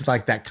it needs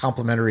like that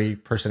complementary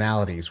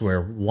personalities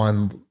where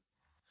one,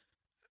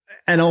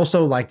 and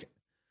also like,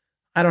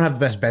 I don't have the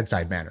best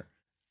bedside manner,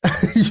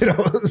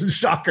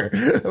 shocker,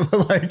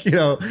 like,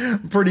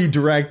 pretty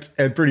direct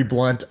and pretty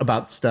blunt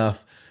about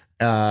stuff.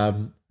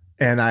 And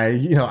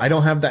I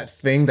don't have that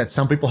thing that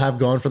some people have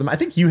going for them. I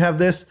think you have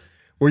this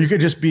where you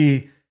could just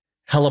be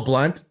hella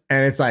blunt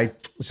and it's like,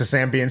 it's just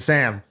Sam being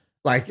Sam.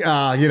 Like, he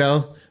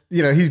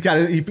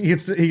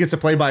gets to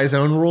play by his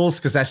own rules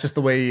because that's just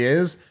the way he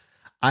is.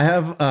 I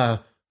have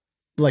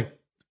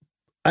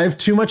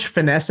too much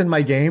finesse in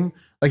my game.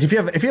 Like if you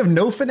have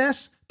no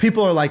finesse,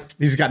 people are like,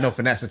 he's got no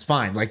finesse. It's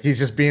fine. Like he's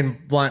just being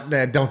blunt.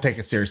 Don't take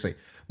it seriously.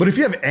 But if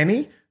you have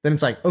any, then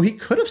it's like, oh, he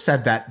could have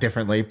said that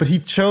differently, but he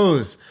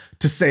chose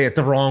to say it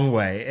the wrong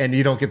way, and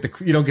you don't get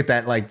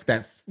that like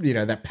that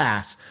that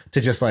pass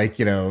to just like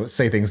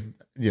say things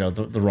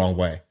the wrong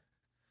way.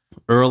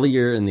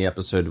 Earlier in the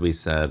episode, we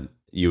said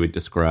you would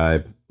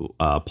describe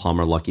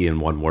Palmer Luckey in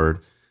one word,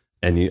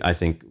 and I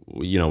think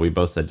we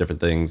both said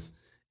different things.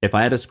 If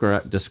I had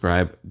to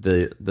describe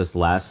this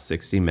last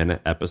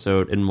 60-minute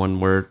episode in one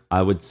word,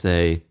 I would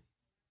say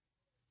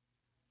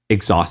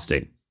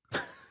exhausting.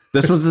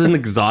 This was an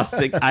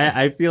exhausting.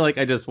 I feel like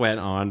I just went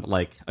on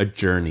like a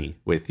journey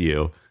with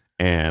you,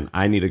 and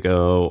I need to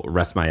go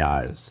rest my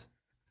eyes.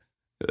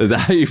 Is that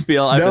how you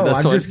feel? No,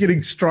 I'm just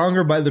getting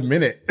stronger by the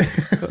minute.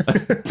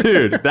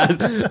 Dude,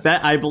 that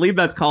I believe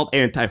that's called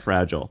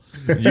anti-fragile.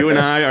 You and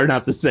I are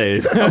not the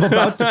same. I'm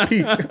about to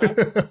peak.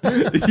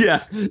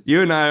 Yeah,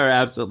 you and I are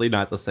absolutely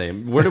not the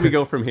same. Where do we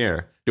go from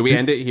here? Do we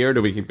end it here or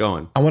do we keep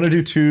going? I want to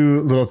do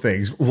two little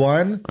things.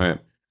 One, all right.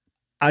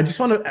 I just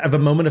want to have a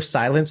moment of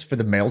silence for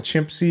the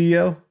MailChimp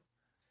CEO.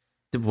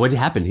 What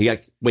happened?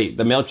 The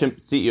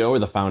MailChimp CEO or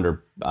the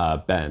founder,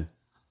 Ben?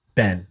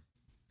 Ben.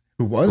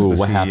 Who was the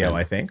CEO, happened?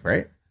 I think,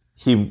 right?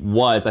 He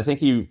was. I think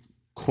he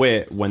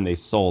quit when they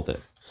sold it.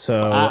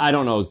 So I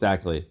don't know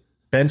exactly.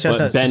 Ben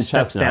Chestnut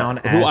steps down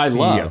as who I CEO.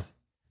 love.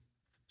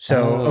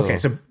 So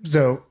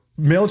so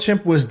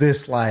MailChimp was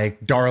this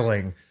like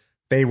darling.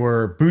 They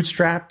were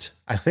bootstrapped.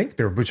 I think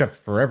they were bootstrapped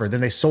forever.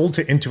 Then they sold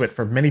to Intuit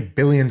for many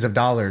billions of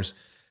dollars.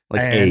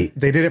 Like and 8.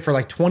 They did it for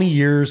like 20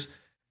 years,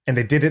 and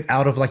they did it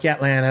out of like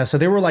Atlanta. So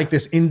they were like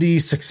this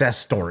indie success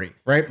story,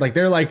 right? Like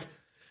they're like,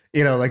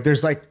 like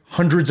there's like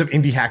hundreds of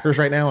indie hackers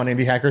right now on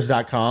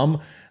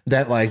indiehackers.com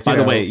that like, by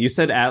the way, you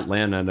said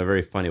Atlanta in a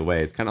very funny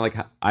way. It's kind of like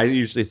I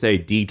usually say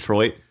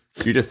Detroit.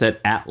 You just said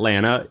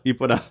Atlanta. You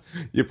put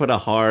a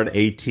hard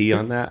AT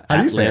on that. How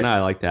do you say Atlanta, it?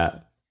 I like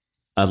that.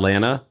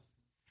 Atlanta.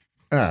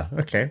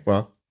 Okay.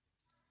 Well,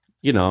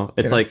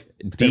 it's like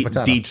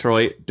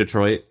Detroit,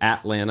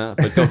 Atlanta.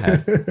 But go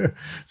ahead.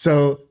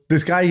 So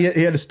this guy,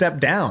 he had to step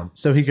down.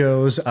 So he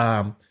goes,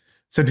 so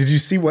did you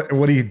see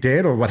what he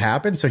did or what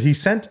happened? So he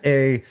sent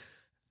he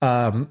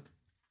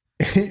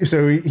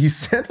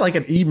sent like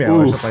an email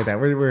or something like that.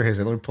 Where is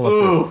it? Let me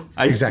pull up.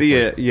 I see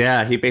it.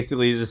 Yeah. He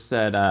basically just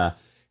said,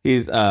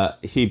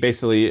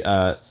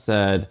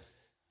 said,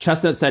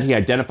 Chestnut said he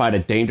identified a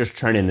dangerous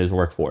trend in his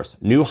workforce.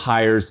 New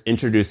hires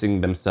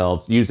introducing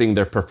themselves using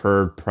their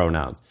preferred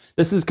pronouns.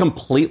 This is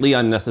completely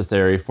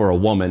unnecessary for a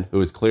woman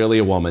who is clearly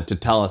a woman to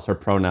tell us her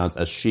pronouns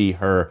as she,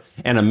 her,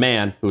 and a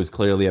man who is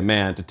clearly a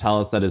man to tell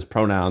us that his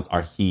pronouns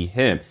are he,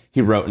 him.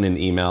 He wrote in an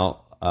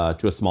email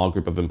to a small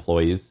group of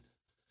employees.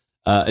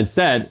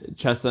 Instead,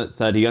 Chestnut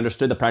said he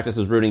understood the practice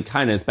was rooting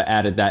kindness, but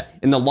added that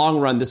in the long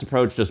run, this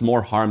approach does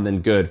more harm than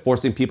good,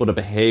 forcing people to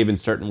behave in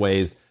certain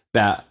ways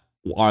that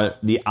are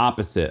the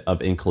opposite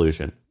of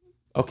inclusion.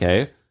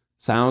 Okay,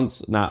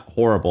 sounds not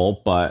horrible,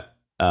 but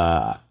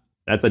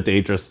that's a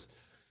dangerous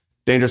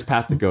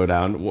path to go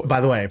down.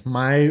 By the way,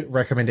 my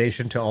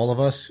recommendation to all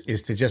of us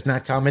is to just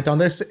not comment on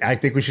this. I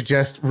think we should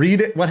just read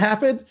it, what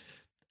happened,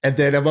 And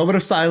then a moment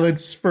of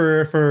silence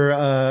for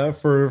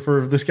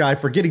this guy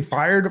for getting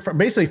fired,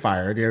 basically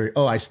fired.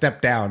 Oh, I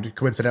stepped down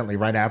coincidentally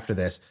right after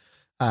this.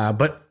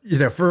 But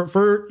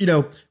for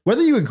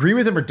whether you agree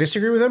with him or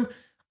disagree with him,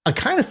 I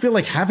kind of feel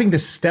like having to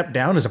step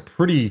down is a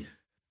pretty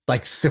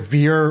like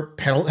severe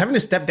penalty. Having to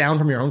step down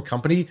from your own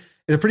company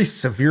is a pretty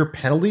severe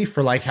penalty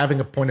for like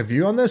having a point of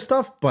view on this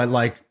stuff. But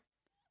like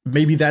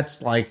maybe it's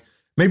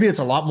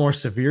a lot more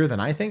severe than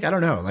I think. I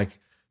don't know. Like.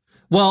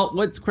 Well,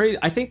 what's crazy,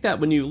 I think that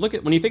when you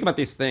think about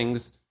these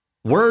things,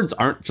 words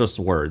aren't just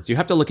words. You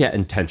have to look at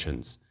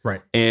intentions.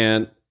 Right.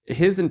 And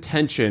his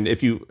intention,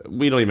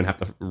 we don't even have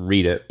to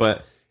read it,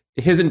 but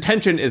his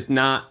intention is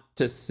not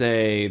to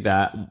say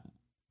that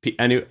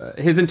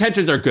his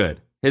intentions are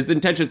good. His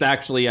intentions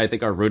actually, I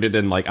think, are rooted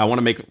in like, I want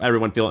to make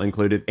everyone feel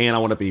included and I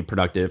want to be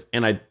productive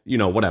and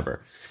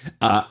whatever.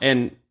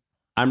 And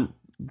I'm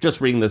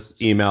just reading this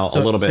email a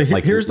little bit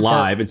like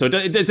live. And so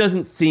it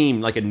doesn't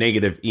seem like a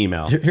negative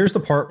email. Here's the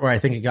part where I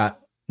think it got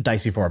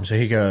dicey for him. So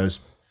he goes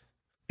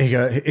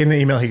in the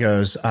email, he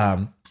goes,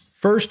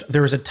 first,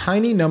 there was a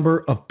tiny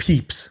number of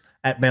peeps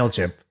at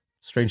MailChimp.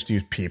 Strange to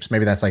use peeps.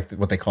 Maybe that's like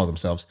what they call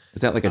themselves.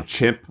 Is that like a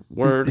chimp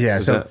word? Yeah.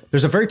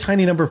 There's a very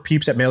tiny number of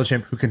peeps at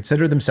MailChimp who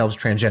consider themselves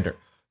transgender,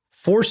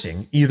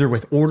 forcing either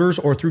with orders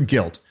or through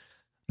guilt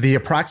the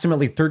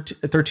approximately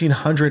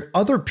 1,300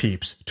 other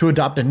peeps to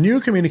adopt a new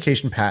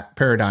communication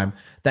paradigm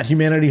that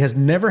humanity has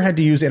never had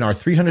to use in our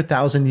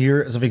 300,000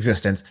 years of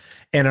existence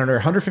and under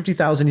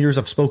 150,000 years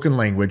of spoken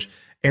language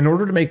in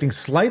order to make things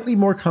slightly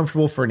more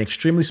comfortable for an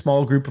extremely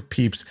small group of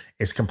peeps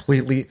is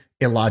completely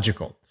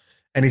illogical.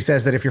 And he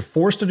says that if you're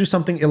forced to do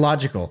something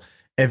illogical,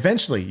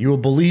 eventually you will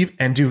believe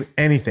and do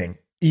anything,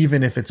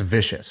 even if it's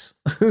vicious.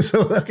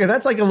 So, okay,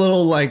 that's like a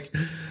little like...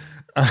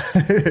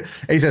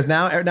 he says,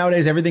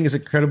 nowadays, everything is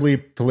incredibly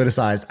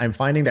politicized. I'm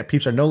finding that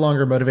peeps are no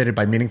longer motivated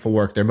by meaningful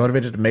work. They're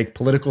motivated to make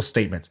political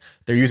statements.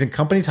 They're using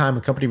company time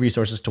and company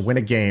resources to win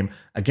a game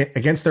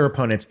against their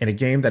opponents in a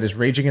game that is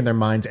raging in their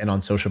minds and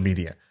on social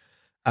media.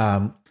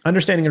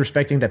 Understanding and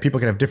respecting that people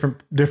can have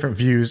different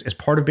views is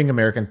part of being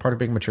American, part of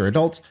being mature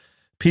adults.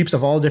 Peeps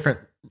of all different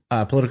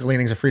political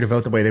leanings are free to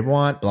vote the way they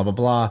want, blah, blah,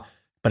 blah,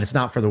 but it's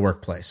not for the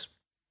workplace.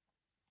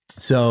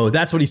 So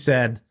that's what he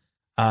said.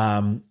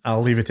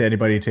 I'll leave it to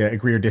anybody to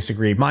agree or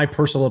disagree. My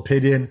personal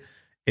opinion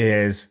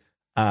is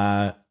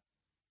I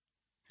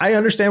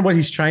understand what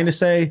he's trying to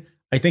say.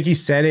 I think he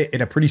said it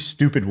in a pretty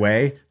stupid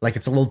way. Like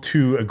it's a little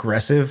too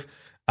aggressive.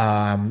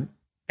 And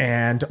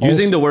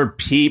using the word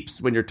peeps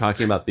when you're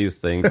talking about these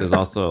things is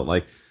also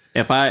like,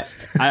 if I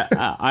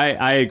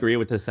agree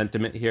with the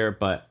sentiment here,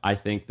 but I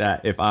think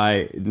that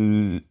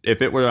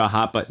if it were a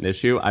hot button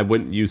issue, I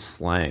wouldn't use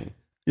slang.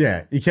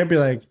 Yeah. You can't be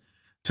like,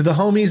 to the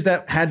homies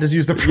that had to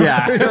use the pronoun.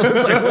 Yeah.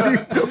 It's like, what do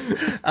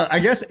you, I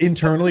guess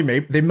internally,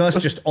 maybe they must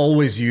just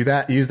always use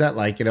that.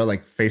 Like,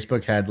 like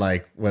Facebook had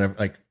like whatever,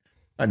 like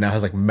now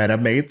has like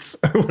MetaMates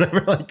or whatever.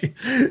 Like,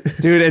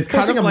 dude, it's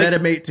kind of a like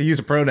metamate to use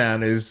a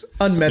pronoun is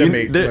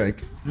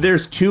unmetamate.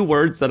 There's two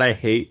words that I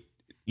hate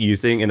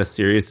using in a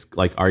serious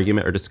like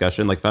argument or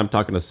discussion. Like if I'm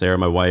talking to Sarah,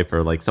 my wife,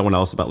 or like someone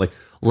else about like,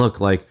 look,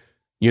 like,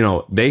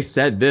 they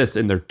said this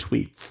in their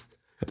tweets.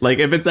 Like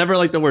if it's ever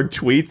like the word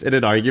tweets in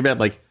an argument,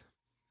 like,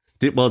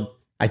 I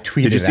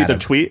tweeted. Did you see the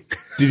tweet?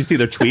 Did you see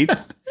their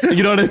tweets?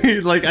 You know what I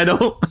mean? Like, he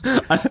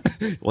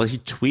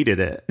tweeted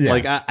it. Yeah.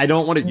 Like, I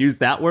don't want to use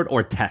that word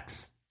or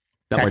text.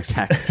 Word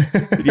text.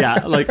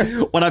 Yeah. Like,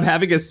 when I'm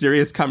having a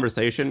serious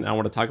conversation, I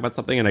want to talk about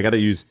something and I got to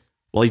use,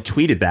 he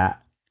tweeted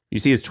that. You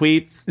see his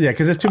tweets? Yeah,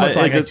 because it's too much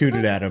like I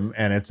tweeted at him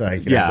and it's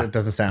like, it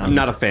doesn't sound. I'm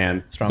not a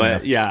fan. But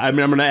enough. Yeah, I'm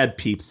going to add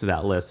peeps to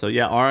that list. So,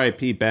 yeah,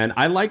 RIP Ben.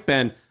 I like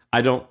Ben.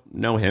 I don't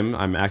know him.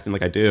 I'm acting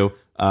like I do.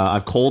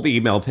 I've cold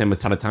emailed him a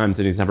ton of times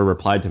and he's never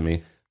replied to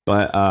me.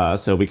 But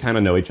so we kind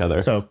of know each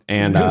other. So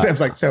and Sam's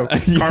like,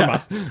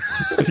 karma.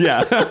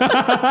 Yeah.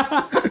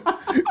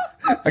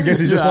 I guess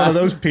he's just one of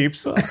those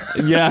peeps.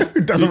 Yeah.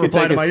 Who doesn't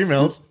reply to my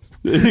emails.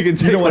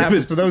 You know what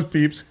happens to those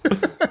peeps.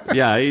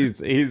 Yeah, he's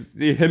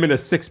him and a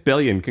 6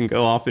 billion can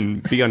go off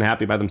and be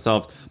unhappy by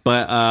themselves.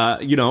 But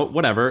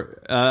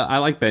whatever. I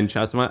like Ben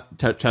Chestnut.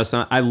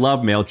 I love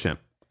MailChimp.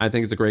 I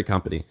think it's a great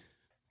company.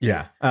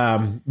 Yeah,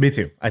 me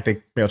too. I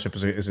think MailChimp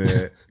is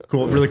a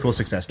cool, really cool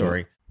success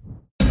story.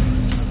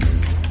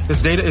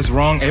 This data is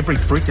wrong every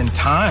freaking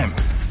time.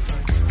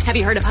 Have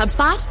you heard of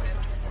HubSpot?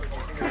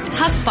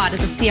 HubSpot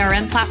is a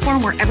CRM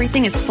platform where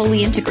everything is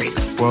fully integrated.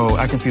 Whoa,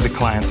 I can see the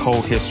client's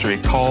whole history,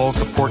 calls,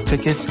 support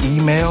tickets,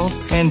 emails,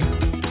 and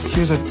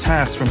here's a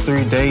task from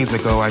 3 days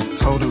ago I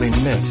totally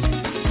missed.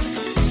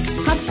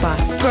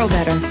 HubSpot, grow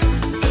better.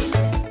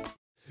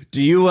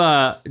 Do you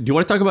want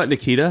to talk about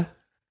Nikita?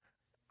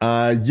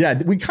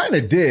 Yeah, we kind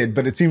of did,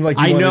 but it seemed like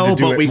I know,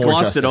 but we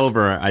glossed justice. it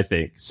over, I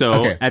think.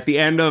 So At the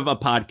end of a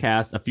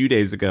podcast a few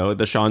days ago,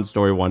 the Sean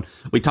Story one,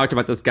 we talked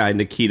about this guy,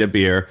 Nikita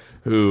Beer,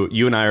 who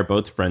you and I are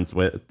both friends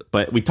with.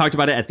 But we talked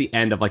about it at the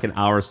end of like an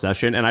hour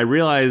session. And I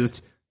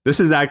realized this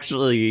is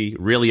actually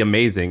really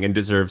amazing and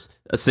deserves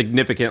a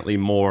significantly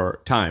more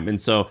time. And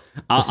so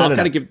I'll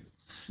kind of give.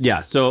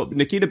 Yeah. So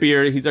Nikita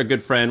Beer, he's our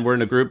good friend. We're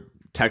in a group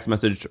text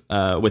message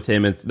with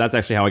him. That's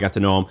actually how I got to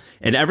know him.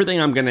 And everything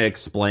I'm going to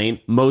explain,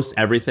 most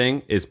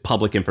everything is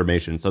public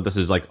information. So this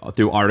is like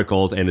through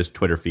articles and his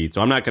Twitter feed.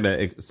 So I'm not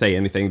going to say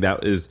anything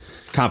that is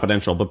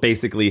confidential, but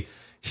basically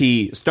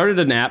he started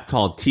an app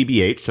called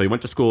TBH. So he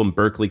went to school in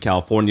Berkeley,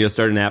 California,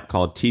 started an app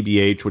called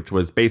TBH, which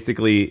was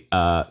basically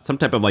some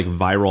type of like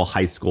viral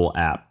high school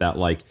app that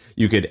like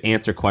you could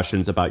answer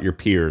questions about your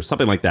peers,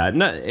 something like that.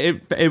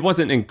 It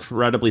wasn't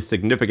incredibly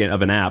significant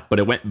of an app, but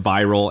it went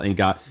viral and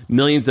got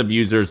millions of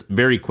users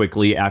very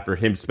quickly after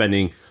him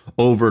spending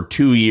over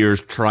 2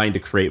 years trying to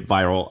create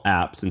viral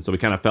apps. And so we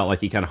kind of felt like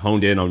he kind of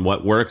honed in on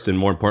what works and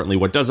more importantly,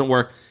 what doesn't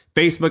work.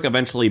 Facebook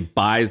eventually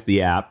buys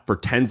the app for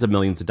tens of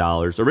millions of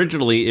dollars.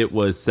 Originally, it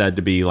was said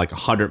to be like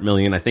 100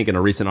 million. I think in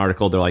a recent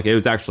article, they're like, it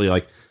was actually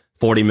like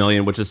 40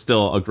 million, which is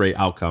still a great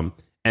outcome.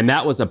 And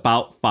that was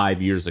about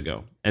 5 years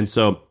ago. And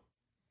so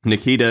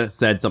Nikita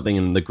said something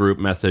in the group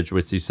message,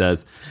 which he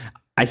says,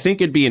 I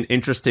think it'd be an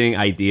interesting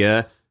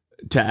idea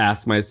to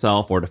ask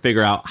myself or to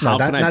figure out how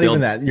can I build.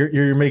 Not even that.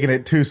 You're making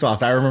it too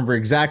soft. I remember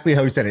exactly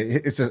how he said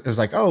it. It was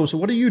like, oh, so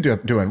what are you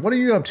doing? What are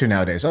you up to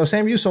nowadays? Oh,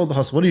 Sam, you sold the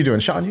hustle. What are you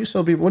doing? Sean, you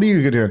sold people. What are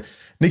you doing?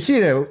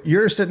 Nikita,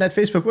 you're sitting at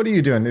Facebook. What are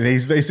you doing? And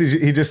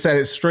he just said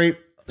it straight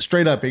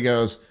up. He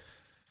goes,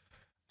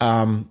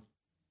 I'm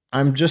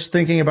just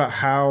thinking about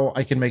how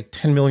I can make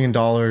 $10 million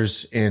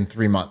in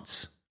 3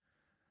 months.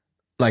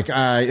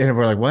 And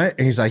we're like, what?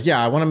 And he's like,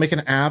 yeah, I want to make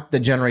an app that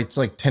generates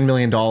like $10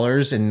 million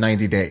in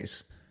 90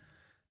 days.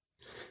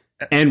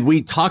 And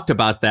we talked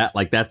about that.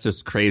 Like, that's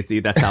just crazy.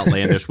 That's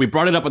outlandish. We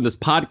brought it up on this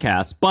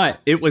podcast, but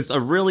it was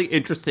a really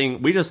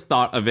interesting, we just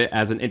thought of it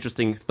as an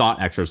interesting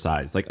thought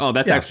exercise. Like, oh,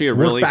 that's actually a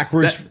really... Work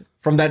backwards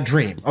from that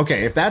dream.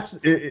 Okay,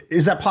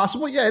 is that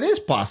possible? Yeah, it is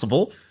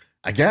possible.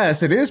 I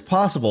guess it is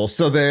possible.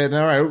 So then,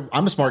 all right,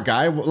 I'm a smart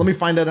guy. Well, let me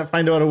find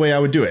out a way I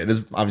would do it.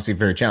 It's obviously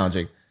very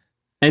challenging.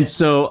 And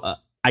so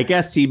I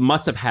guess he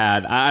must have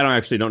had, I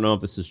don't know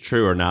if this is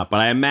true or not, but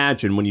I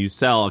imagine when you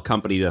sell a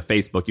company to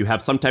Facebook, you have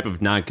some type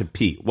of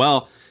non-compete.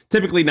 Well,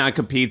 typically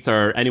non-competes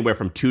are anywhere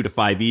from 2 to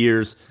 5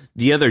 years.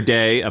 The other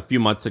day, a few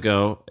months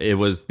ago, it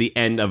was the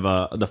end of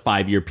the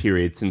 5-year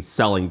period since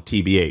selling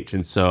TBH.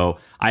 And so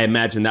I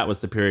imagine that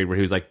was the period where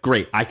he was like,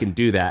 great, I can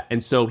do that.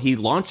 And so he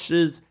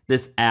launches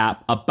this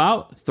app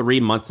about 3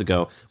 months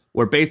ago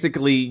where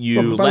basically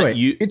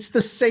it's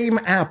the same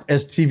app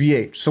as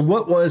TBH. So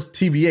what was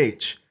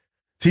TBH?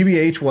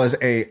 TBH was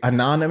a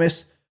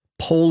anonymous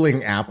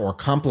polling app or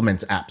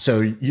compliments app.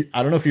 So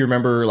I don't know if you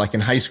remember, like in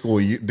high school,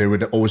 they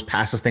would always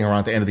pass this thing around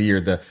at the end of the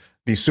year,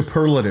 the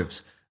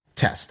superlatives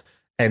test.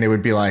 And it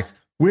would be like,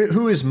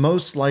 who is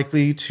most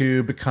likely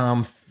to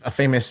become a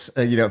famous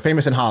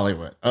in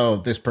Hollywood? Oh,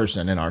 this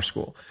person in our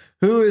school.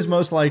 Who is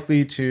most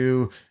likely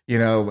to,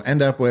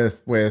 end up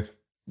with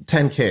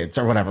 10 kids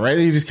or whatever, right?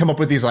 You just come up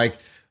with these like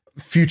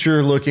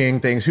future looking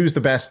things. Who's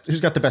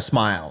got the best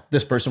smile?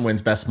 This person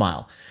wins best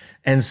smile.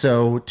 And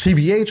so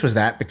TBH was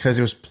that because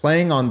it was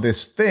playing on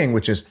this thing,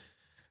 which is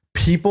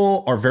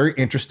people are very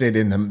interested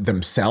in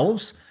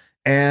themselves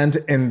and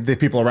in the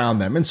people around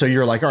them. And so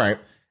you're like, all right,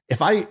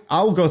 if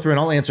I'll go through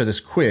and I'll answer this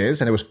quiz.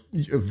 And it was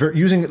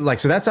using like,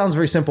 so that sounds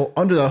very simple.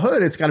 Under the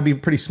hood, it's got to be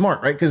pretty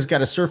smart, right? Because it's got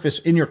to surface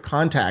in your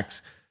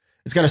contacts.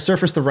 It's got to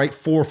surface the right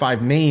 4 or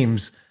 5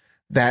 names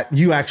that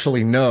you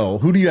actually know.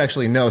 Who do you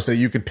actually know? So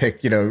you could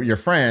pick, your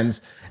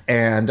friends.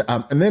 And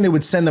then it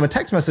would send them a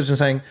text message and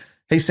saying,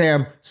 hey,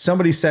 Sam,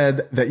 somebody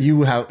said that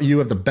you have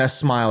the best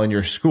smile in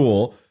your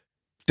school.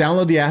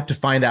 Download the app to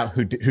find out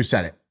who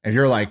said it. And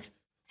you're like,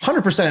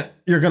 100%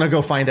 you're going to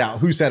go find out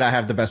who said I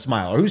have the best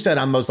smile or who said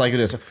I'm most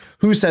likely to,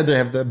 who said they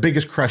have the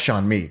biggest crush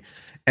on me.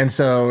 And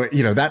so,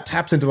 that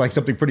taps into like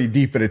something pretty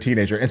deep in a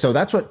teenager. And so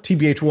that's what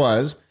TBH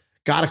was,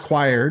 got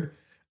acquired.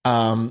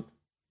 And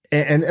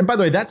by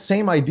the way, that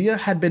same idea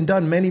had been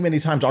done many, many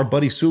times. Our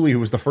buddy Sully, who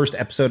was the first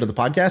episode of the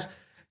podcast,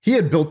 he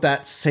had built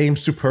that same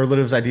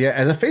superlatives idea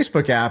as a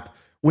Facebook app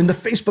when the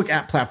Facebook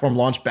app platform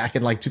launched back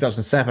in like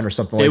 2007 or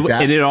something like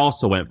that. And it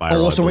also went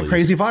viral. Also went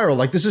crazy viral.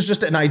 Like this is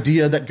just an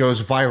idea that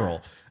goes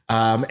viral.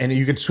 And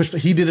you could switch.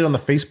 He did it on the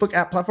Facebook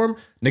app platform.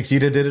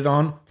 Nikita did it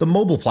on the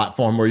mobile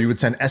platform where you would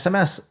send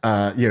SMS,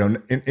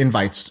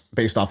 invites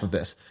based off of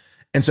this.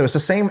 And so it's the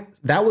same.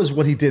 That was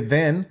what he did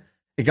then.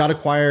 It got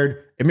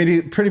acquired.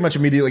 Pretty much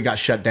immediately got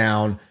shut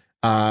down.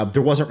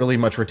 There wasn't really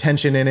much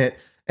retention in it.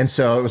 And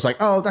so it was like,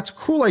 oh, that's a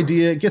cool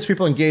idea. It gets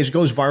people engaged,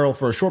 goes viral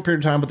for a short period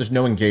of time, but there's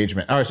no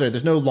engagement. Oh, sorry,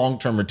 there's no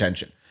long-term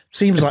retention.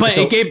 Seems like, but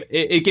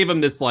it gave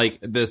him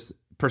this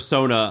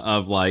persona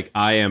of like,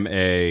 I'm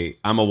a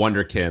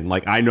wonderkin.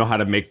 Like I know how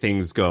to make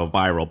things go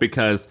viral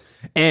because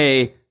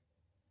A,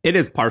 it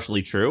is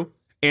partially true,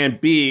 and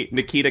B,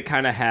 Nikita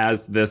kind of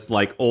has this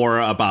like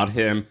aura about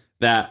him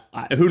that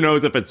who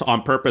knows if it's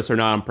on purpose or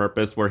not on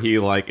purpose, where he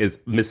like is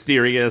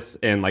mysterious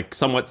and like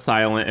somewhat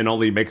silent and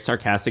only makes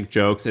sarcastic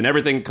jokes and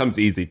everything comes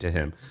easy to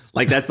him.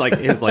 Like that's like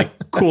his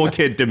like cool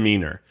kid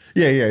demeanor.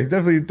 Yeah. He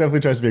definitely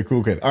tries to be a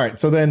cool kid. All right.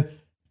 So then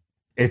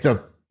it's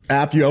a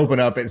app you open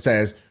up. It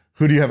says,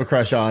 who do you have a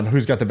crush on?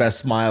 Who's got the best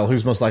smile?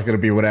 Who's most likely to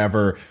be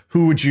whatever?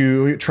 Who would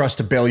you trust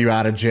to bail you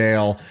out of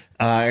jail?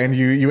 And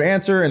you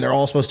answer, and they're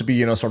all supposed to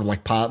be, sort of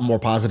like more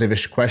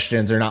positive-ish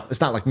questions.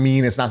 It's not like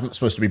mean. It's not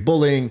supposed to be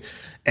bullying.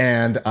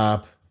 And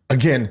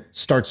again,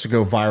 starts to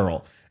go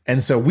viral.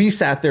 And so we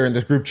sat there in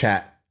this group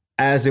chat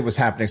as it was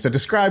happening. So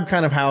describe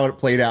kind of how it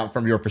played out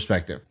from your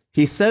perspective.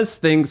 He says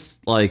things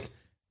like,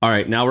 all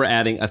right, now we're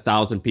adding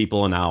 1,000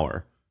 people an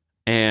hour.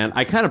 And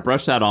I kind of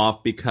brushed that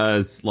off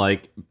because,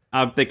 like,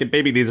 I'm thinking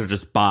maybe these are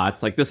just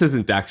bots. Like, this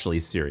isn't actually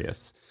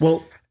serious.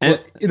 Well,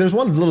 there's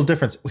one little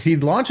difference. He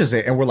launches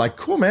it, and we're like,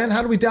 cool, man,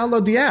 how do we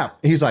download the app?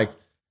 He's like,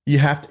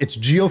 it's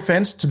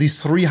geofenced to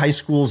these 3 high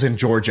schools in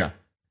Georgia.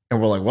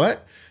 And we're like,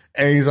 what?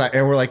 And he's like,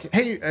 and we're like,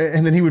 hey,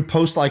 and then he would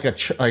post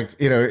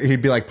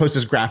he'd be like, post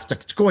his graph. It's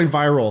like, it's going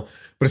viral,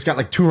 but it's got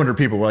like 200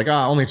 people. We're like,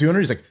 only 200?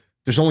 He's like,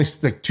 there's only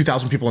like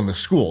 2,000 people in the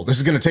school. This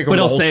is going to take over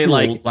the whole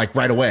school like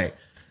right away.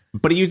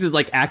 But he uses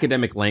like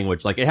academic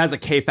language. Like, it has a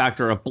K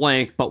factor of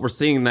blank, but we're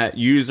seeing that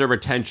user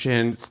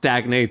retention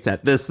stagnates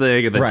at this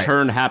thing, and the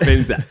churn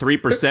happens at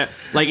 3%.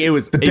 Like, it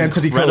was the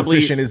density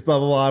coefficient is blah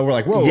blah blah. We're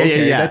like, whoa,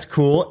 okay, that's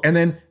cool. And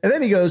then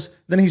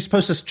he's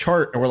posts this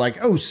chart, and we're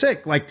like, oh,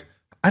 sick. Like,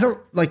 I don't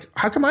like.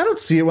 How come I don't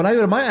see it when I go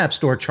to my app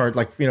store chart?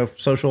 Like,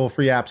 social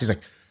free apps. He's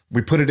like,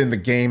 we put it in the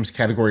games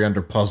category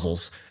under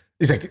puzzles.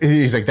 He's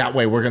like, that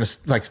way we're going to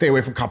like stay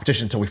away from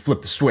competition until we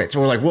flip the switch.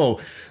 And we're like, whoa,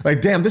 like,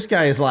 damn, this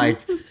guy is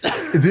like,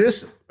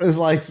 this is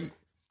like,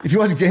 if you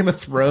watch Game of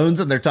Thrones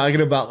and they're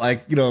talking about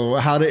like,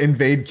 how to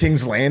invade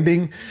King's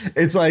Landing,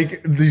 it's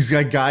like these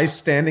guys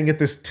standing at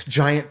this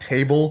giant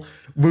table,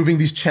 moving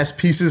these chess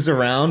pieces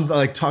around,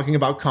 like talking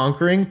about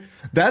conquering.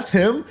 That's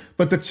him,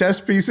 but the chess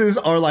pieces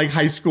are like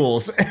high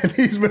schools, and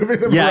he's moving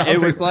them around. Yeah, it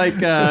was like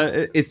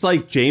it's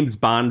like James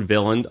Bond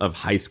villain of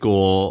high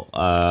school,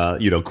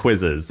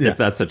 quizzes. Yeah. If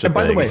that's such a thing.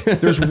 By the way,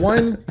 there's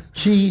one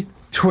key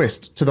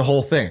twist to the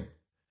whole thing.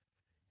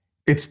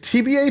 It's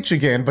TBH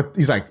again, but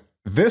he's like,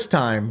 this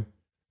time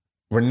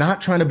we're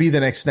not trying to be the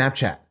next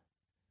Snapchat.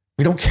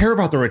 We don't care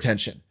about the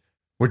retention.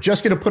 We're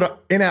just going to put an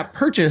in-app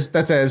purchase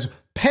that says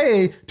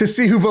pay to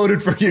see who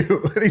voted for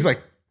you. And he's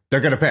like, they're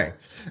going to pay.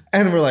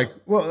 And we're like,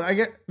 will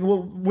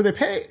they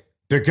pay?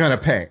 They're going to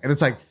pay. And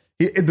it's like,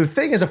 the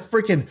thing is a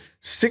freaking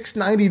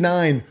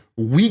 $6.99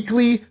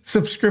 weekly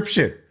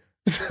subscription.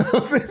 So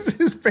this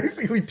is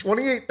basically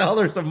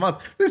 $28 a month.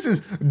 This is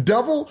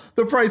double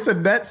the price of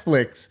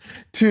Netflix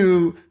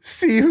to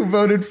see who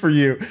voted for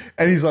you.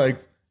 And he's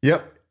like,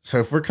 yep. So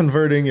if we're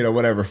converting,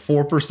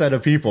 4%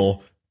 of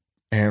people,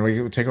 and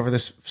we take over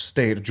this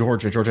state,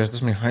 Georgia has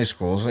this many high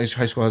schools. Each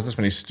high school has this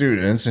many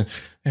students. And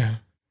yeah,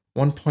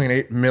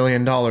 $1.8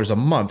 million a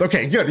month.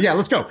 Okay, good. Yeah,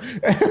 let's go.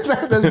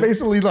 That's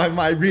basically like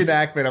my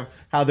reenactment of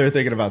how they're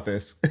thinking about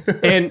this.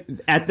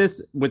 And at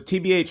this, with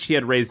TBH, he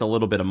had raised a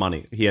little bit of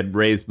money. He had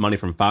raised money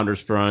from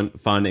Founders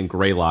Fund and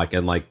Greylock.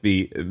 And like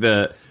the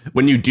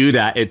when you do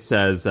that, it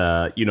says,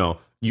 I've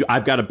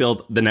got to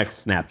build the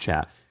next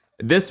Snapchat.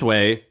 This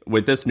way,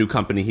 with this new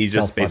company, he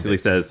just basically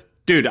says,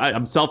 dude,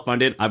 I'm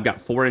self-funded. I've got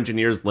 4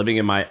 engineers living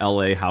in my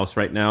LA house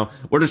right now.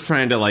 We're just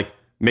trying to like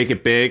make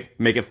it big,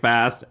 make it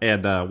fast.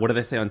 And what do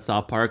they say on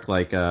South Park?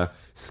 Like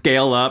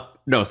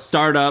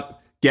start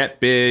up, get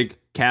big,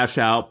 cash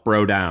out,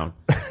 bro down.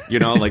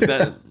 Like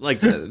that. Like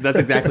that's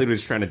exactly what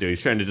he's trying to do.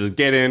 He's trying to just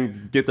get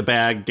in, get the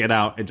bag, get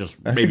out, and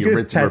just that's maybe a good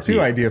rinse and repeat.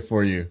 tattoo idea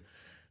for you.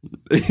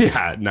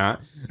 Yeah,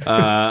 not.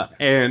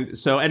 And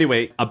so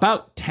anyway,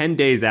 about 10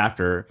 days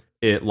after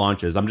it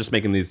launches, I'm just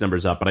making these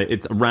numbers up, but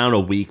it's around a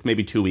week,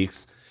 maybe 2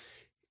 weeks.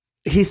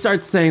 He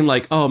starts saying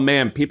like, oh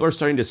man, people are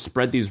starting to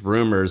spread these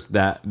rumors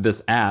that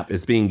this app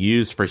is being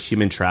used for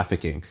human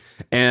trafficking.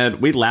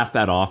 And we laughed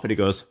that off, and he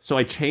goes, so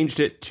I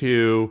changed it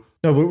to...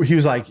 No, but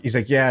he's like,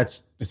 yeah,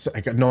 it's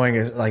like annoying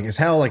as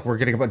hell. Like, we're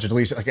getting a bunch of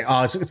deletions. Like,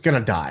 it's going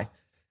to die.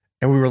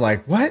 And we were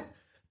like, what?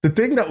 The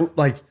thing that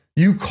like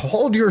you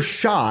called your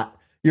shot,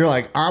 you're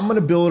like, I'm going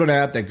to build an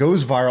app that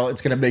goes viral.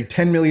 It's going to make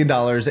 $10 million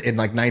in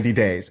like 90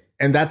 days.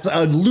 And that's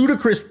a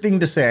ludicrous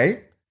thing to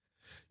say.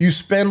 You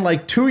spend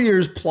like 2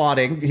 years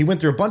plotting. He went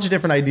through a bunch of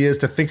different ideas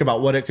to think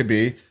about what it could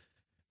be.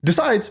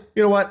 Decides,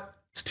 you know what?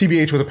 It's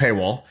TBH with a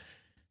paywall.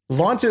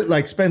 Launch it,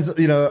 like spends,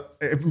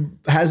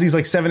 has these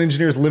like 7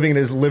 engineers living in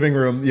his living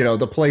room.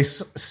 The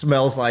place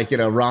smells like,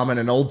 ramen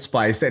and Old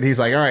Spice. And he's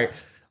like, all right,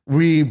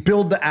 we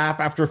build the app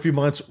after a few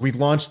months. We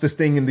launch this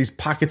thing in these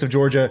pockets of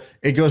Georgia.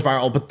 It goes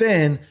viral. But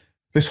then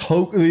this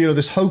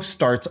hoax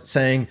starts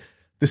saying,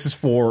 this is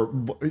for,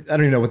 I don't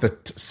even know what the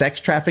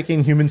sex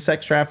trafficking, human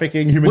sex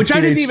trafficking, which teenage,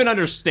 I didn't even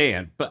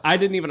understand. But he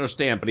I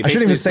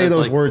shouldn't even say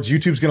those words.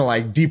 YouTube's going to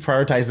like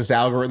deprioritize this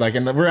algorithm. Like,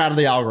 and we're out of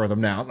the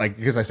algorithm now, like,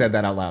 because I said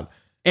that out loud.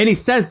 And he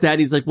says that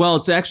he's like, well,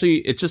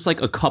 it's just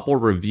like a couple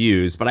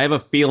reviews, but I have a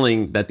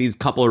feeling that these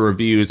couple of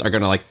reviews are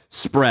going to like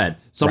spread.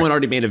 Someone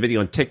already made a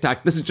video on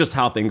TikTok. This is just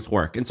how things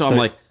work. And so I'm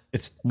like,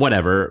 it's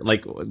whatever.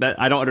 Like that.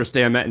 I don't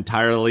understand that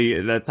entirely.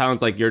 That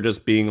sounds like you're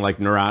just being like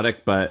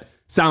neurotic, but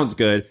sounds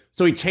good.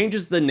 So he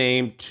changes the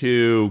name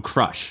to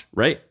Crush,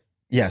 right?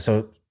 Yeah.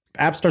 So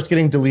app starts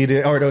getting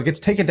deleted, or no, it gets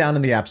taken down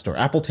in the App Store.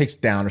 Apple takes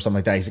it down or something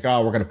like that. He's like,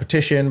 oh, we're going to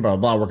petition, blah,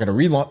 blah, blah. We're going to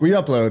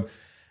re-upload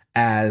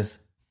as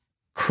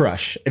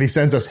Crush. And he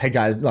sends us, hey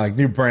guys, like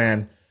new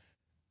brand.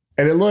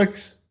 And it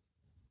looks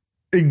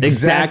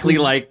exactly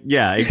like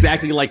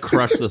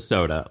Crush the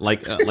soda,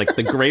 like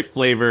the grape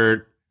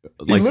flavored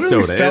like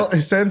soda.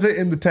 He sends it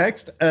in the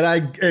text, and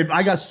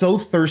I got so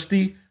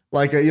thirsty,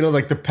 like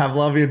like the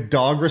Pavlovian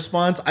dog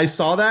response. I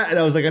saw that, and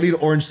I was like, I need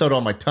orange soda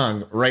on my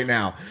tongue right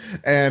now.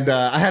 And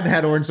I hadn't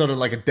had orange soda in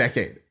like a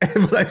decade,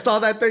 but I saw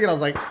that thing, and I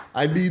was like,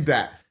 I need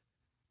that.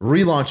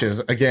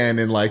 Relaunches again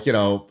in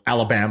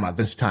Alabama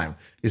this time.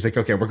 He's like,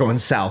 okay, we're going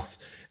south.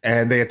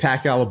 And they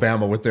attack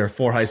Alabama with their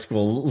 4 high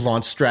school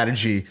launch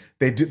strategy.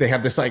 They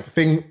have this like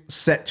thing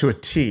set to a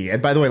T.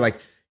 And by the way, like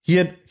he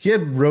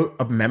had wrote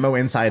a memo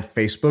inside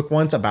Facebook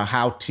once about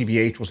how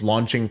TBH was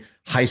launching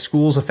high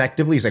schools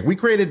effectively. He's like, we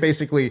created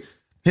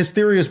his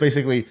theory is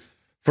basically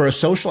for a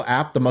social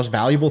app, the most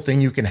valuable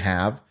thing you can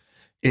have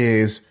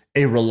is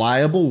a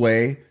reliable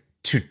way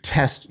to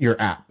test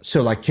your app.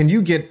 So like, can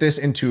you get this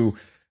into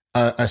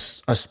a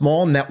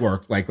small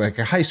network like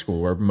a high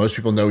school where most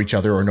people know each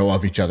other or know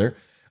of each other,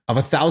 of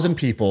 1,000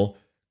 people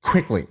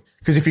quickly?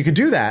 Because if you could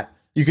do that,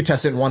 you could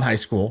test it in one high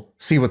school,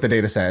 see what the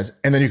data says,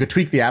 and then you could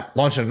tweak the app,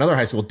 launch it in another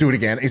high school, do it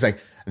again. He's like,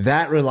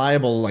 that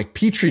reliable like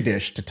petri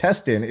dish to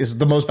test in is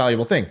the most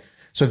valuable thing.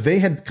 So they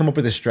had come up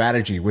with this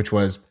strategy, which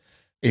was,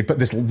 but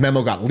this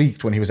memo got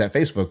leaked when he was at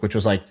Facebook, which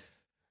was like,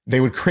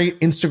 they would create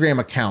Instagram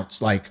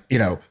accounts like,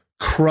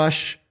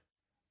 Crush,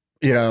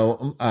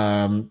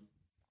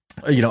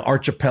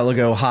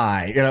 Archipelago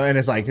High, and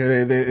it's like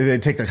they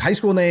take the high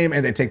school name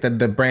and they take the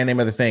brand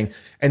name of the thing,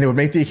 and they would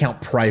make the account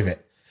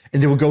private,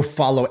 and they would go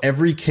follow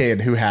every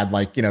kid who had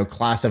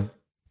class of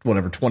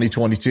whatever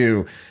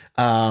 2022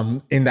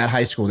 in that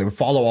high school. They would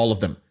follow all of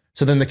them.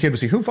 So then the kid would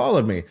see, who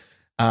followed me?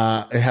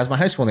 It has my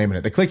high school name in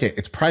it. They click it.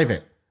 It's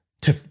private.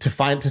 To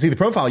see the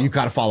profile, you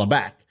got to follow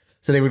back.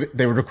 So they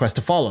would request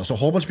to follow. So a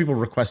whole bunch of people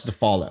requested to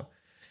follow.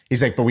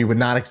 He's like, but we would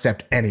not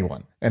accept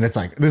anyone. And it's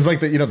like, this is like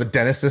the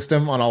dentist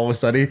system on All of a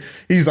Sudden.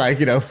 He's like,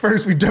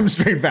 first we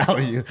demonstrate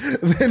value,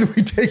 then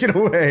we take it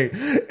away.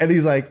 And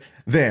he's like,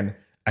 then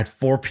at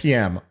 4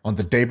 p.m. on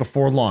the day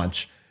before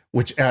launch,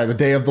 which the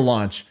day of the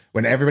launch,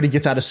 when everybody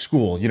gets out of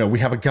school, we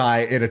have a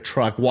guy in a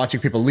truck watching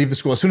people leave the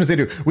school. As soon as they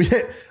do, we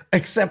hit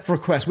accept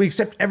request. We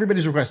accept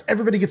everybody's request.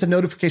 Everybody gets a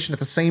notification at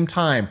the same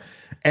time.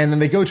 And then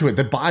they go to it.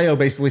 The bio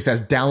basically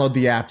says, download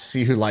the app to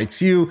see who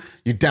likes you.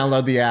 You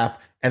download the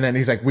app. And then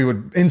he's like, we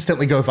would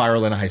instantly go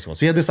viral in a high school.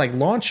 So he had this like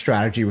launch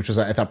strategy, which was,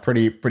 I thought,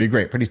 pretty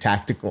great, pretty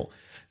tactical.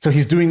 So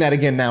he's doing that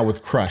again now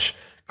with Crush.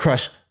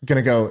 Crush, it's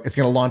going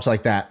to launch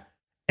like that.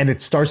 And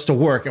it starts to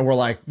work. And we're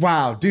like,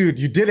 wow, dude,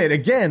 you did it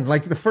again.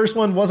 Like the first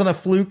one wasn't a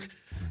fluke.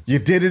 You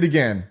did it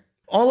again.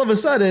 All of a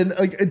sudden,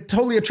 like it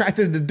totally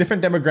attracted a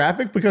different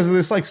demographic because of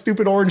this like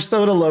stupid orange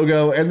soda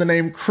logo and the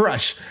name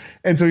Crush.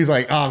 And so he's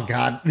like, oh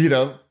God,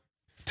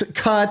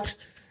 cut.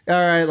 All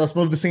right, let's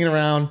move the scene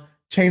around,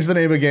 change the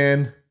name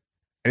again.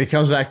 And he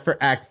comes back for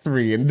Act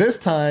 3. And this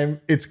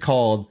time it's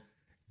called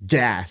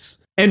Gas.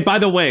 And by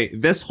the way,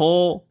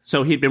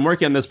 so he'd been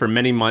working on this for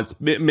many months,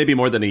 maybe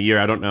more than a year,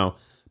 I don't know.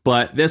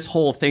 But this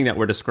whole thing that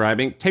we're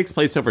describing takes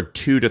place over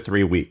 2 to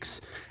 3 weeks.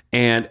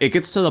 And it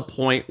gets to the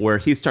point where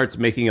he starts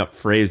making up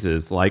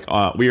phrases like,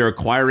 we are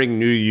acquiring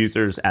new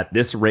users at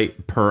this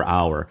rate per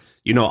hour.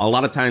 A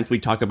lot of times we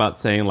talk about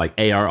saying like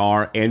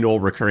ARR, annual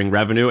recurring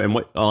revenue. And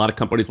what a lot of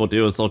companies will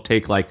do is they'll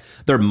take like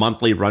their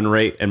monthly run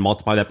rate and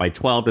multiply that by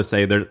 12 to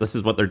say this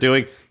is what they're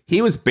doing.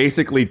 He was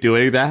basically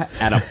doing that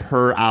at a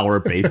per hour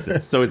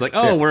basis. So he's like,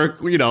 oh,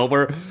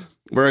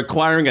 we're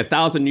acquiring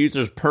 1,000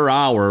 users per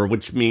hour,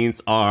 which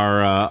means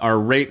our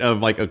rate of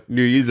like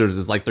new users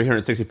is like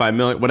 365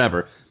 million,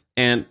 whatever.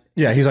 And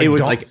yeah, he's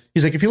like,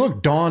 if you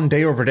look dawn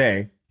day over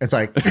day, it's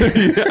like,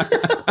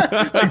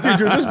 like, dude,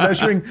 you're just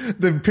measuring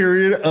the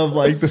period of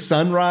like the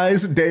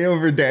sunrise day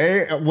over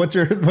day. What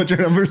your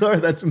numbers are?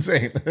 That's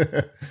insane.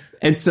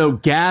 And so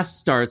Gas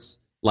starts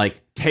like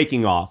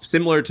taking off,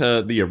 similar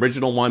to the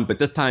original one, but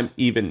this time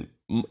even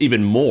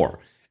more.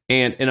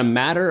 And in a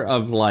matter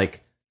of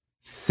like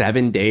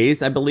 7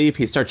 days, I believe,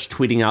 he starts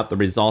tweeting out the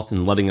results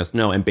and letting us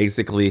know. And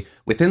basically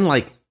within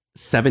like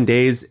 7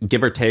 days,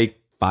 give or take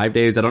 5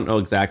 days, I don't know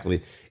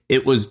exactly,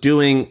 it was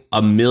doing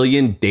 1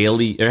 million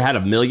daily, or had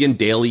 1 million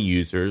daily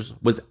users,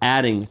 was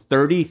adding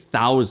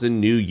 30,000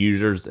 new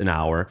users an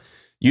hour.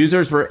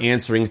 Users were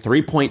answering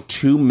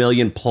 3.2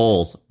 million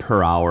polls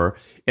per hour.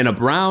 In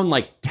around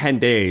like 10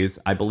 days,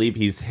 I believe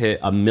he's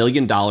hit $1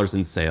 million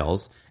in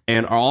sales,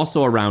 and are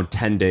also around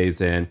 10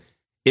 days in,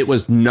 it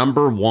was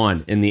number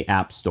 1 in the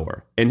App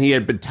Store. And he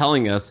had been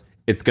telling us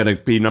it's going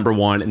to be number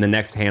 1 in the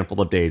next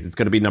handful of days. It's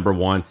going to be number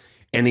 1.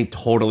 And he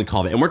totally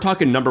called it. And we're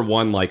talking number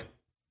 1, like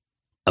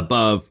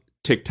above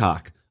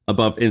TikTok,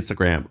 above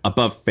Instagram,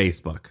 above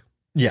Facebook.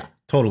 Yeah,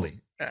 totally.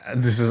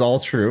 This is all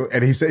true.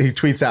 And he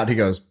tweets out, he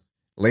goes,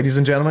 ladies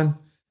and gentlemen,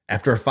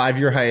 after a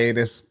 5-year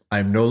hiatus,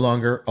 I'm no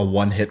longer a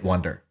one-hit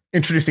wonder.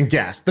 Introducing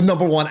Gas, the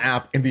number 1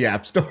 app in the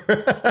App Store.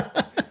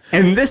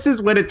 And this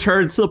is when it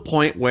turns to the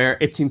point where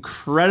it's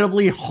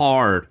incredibly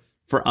hard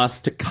for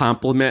us to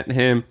compliment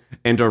him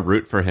and to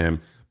root for him.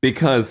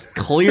 Because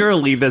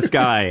clearly this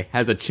guy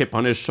has a chip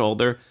on his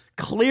shoulder.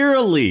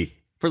 Clearly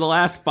for the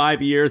last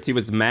 5 years, he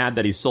was mad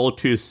that he sold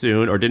too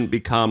soon or didn't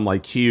become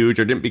like huge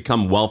or didn't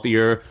become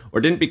wealthier or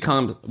didn't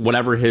become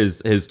whatever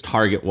his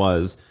target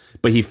was.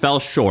 But he fell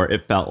short,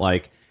 it felt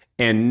like.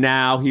 And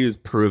now he is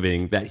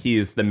proving that he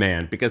is the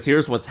man, because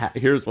here's what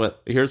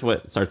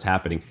starts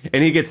happening,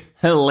 and he gets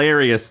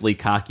hilariously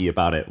cocky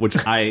about it, which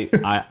I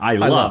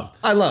love.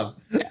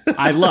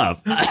 I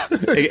love.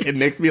 It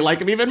makes me like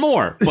him even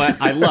more, but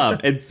I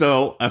love. And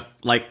so,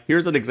 like,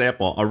 here's an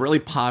example: a really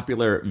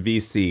popular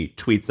VC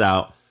tweets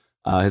out,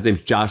 his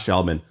name's Josh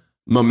Elman.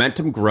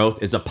 Momentum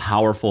growth is a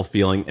powerful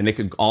feeling, and it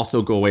could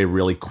also go away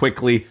really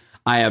quickly.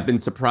 I have been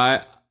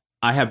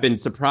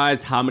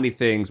surprised how many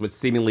things with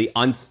seemingly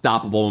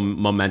unstoppable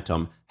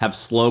momentum have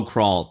slow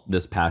crawled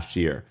this past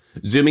year.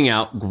 Zooming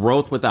out,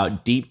 growth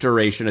without deep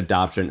duration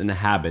adoption and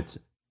habits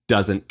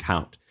doesn't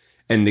count.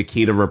 And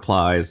Nikita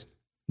replies,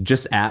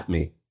 just at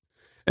me.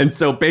 And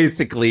so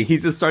basically, he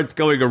just starts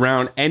going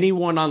around.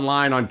 Anyone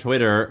online on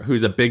Twitter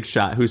who's a big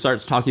shot, who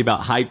starts talking about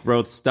high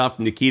growth stuff,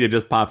 Nikita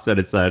just pops in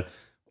and said,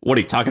 what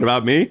are you talking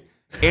about, me?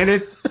 And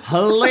it's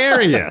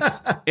hilarious.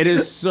 It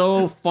is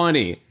so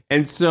funny.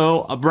 And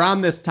so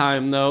around this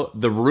time, though,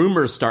 the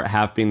rumors start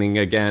happening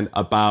again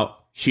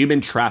about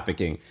human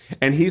trafficking.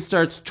 And he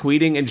starts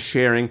tweeting and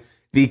sharing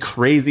the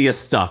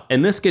craziest stuff.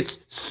 And this gets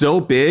so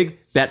big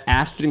that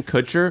Ashton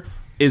Kutcher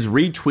is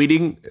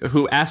retweeting,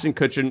 who Ashton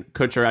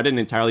Kutcher, I didn't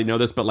entirely know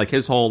this, but like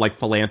his whole like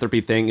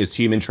philanthropy thing is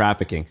human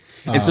trafficking.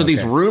 And so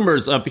these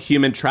rumors of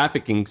human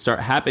trafficking start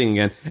happening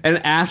again.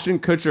 And Ashton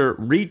Kutcher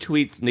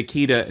retweets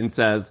Nikita and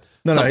says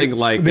like...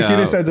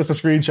 Nikita sends us a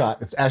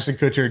screenshot. It's Ashton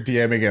Kutcher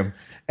DMing him.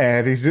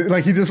 And he's just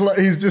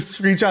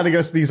screenshotting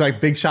us these like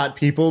big shot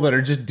people that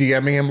are just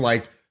DMing him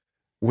like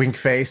wink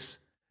face.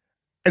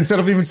 Instead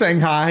of even saying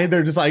hi,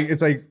 they're just like,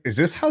 it's like, is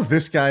this how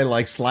this guy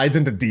like slides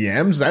into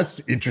DMs? That's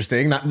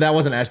interesting. That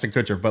wasn't Ashton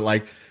Kutcher, but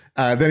like,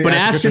 then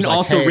Ashton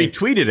also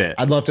retweeted it.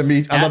 I'd love to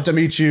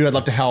meet you. I'd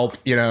love to help.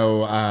 You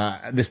know,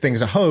 this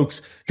thing's a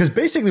hoax. Because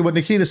basically what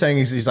Nikita's saying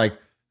is he's like,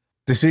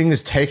 this thing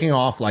is taking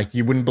off like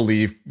you wouldn't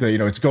believe.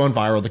 It's going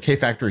viral. The K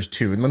factor is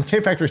 2. And when the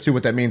K factor is 2,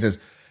 what that means is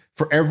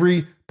for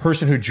every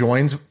person who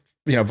joins,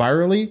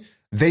 virally,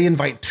 they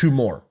invite 2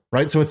 more.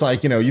 Right. So it's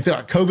like, you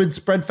thought COVID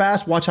spread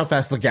fast. Watch how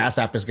fast the Gas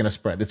app is going to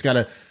spread. It's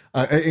got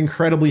an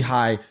incredibly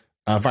high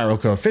viral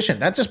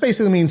coefficient. That just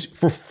basically means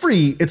for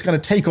free, it's going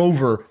to take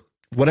over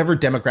whatever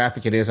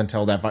demographic it is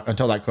until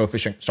that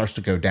coefficient starts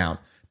to go down,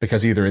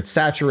 because either it's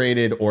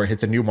saturated or it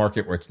hits a new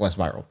market where it's less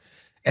viral.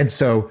 And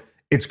so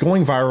it's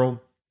going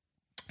viral.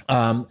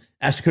 Ashton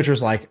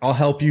Kutcher's like, I'll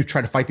help you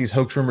try to fight these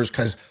hoax rumors,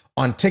 because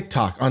on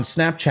TikTok, on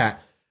Snapchat,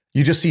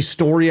 you just see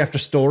story after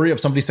story of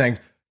somebody saying,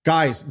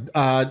 guys,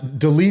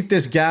 delete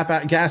this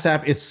gas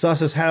app. It's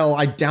sus as hell.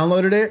 I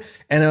downloaded it,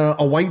 and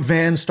a white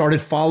van started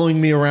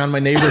following me around my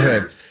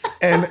neighborhood.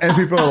 and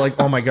people are like,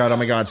 oh my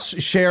God,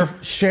 share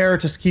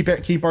to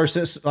keep our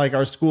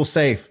school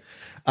safe.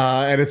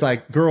 And it's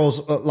like, girls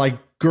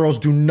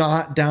do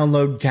not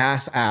download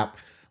Gas app.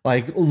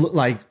 Like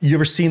you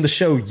ever seen the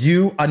show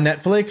You on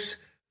Netflix?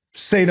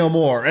 Say no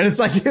more. And it's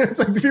like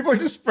people are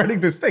just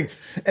spreading this thing.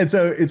 And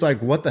so it's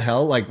like, what the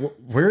hell? Like,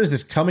 where is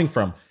this coming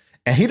from?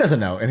 And he doesn't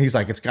know. And he's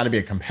like, it's got to be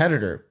a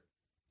competitor.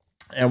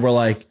 And we're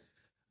like,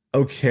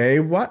 okay,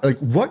 what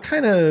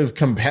kind of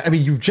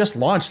you just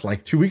launched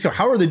like 2 weeks ago.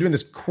 How are they doing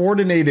this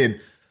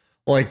coordinated,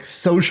 like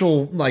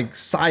social, like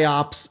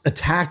psyops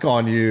attack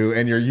on you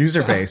and your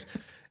user base?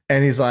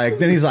 And he's like,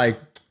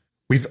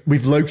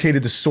 we've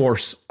located the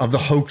source of the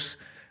hoax,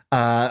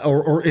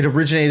 or it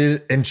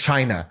originated in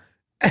China.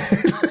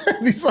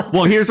 And he's like,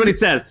 well, here's what he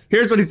says.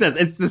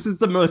 This is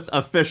the most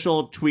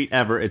official tweet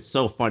ever. It's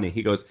so funny.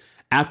 He goes,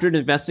 after an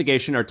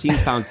investigation, our team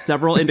found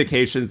several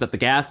indications that the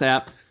Gas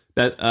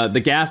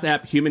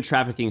app human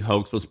trafficking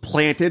hoax was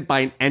planted by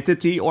an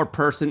entity or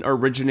person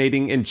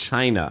originating in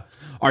China.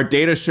 Our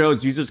data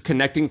shows users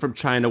connecting from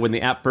China when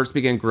the app first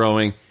began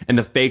growing, and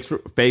the first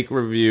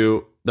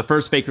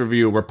fake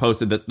review were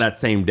posted that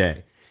same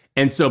day.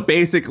 And so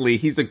basically,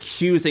 he's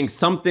accusing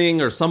something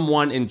or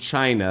someone in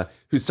China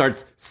who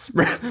starts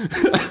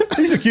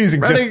he's accusing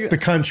just the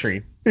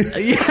country.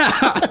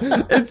 Yeah.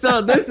 And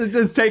so this is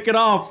just taken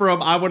off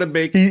from, I want to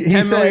make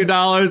 $10 million.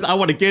 I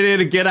want to get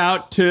in and get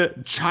out, to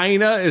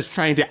China is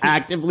trying to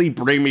actively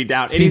bring me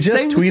down. And he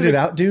just tweeted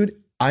out, dude,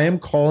 I am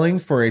calling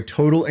for a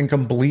total and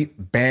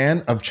complete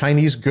ban of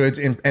Chinese goods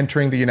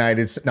entering the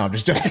United States. No, I'm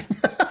just joking.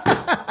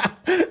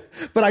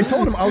 But I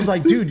told him, I was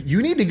like, dude,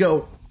 you need to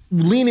go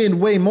lean in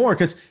way more,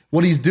 because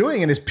what he's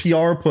doing in his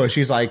PR push,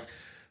 he's like,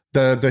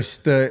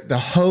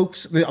 the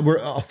hoax,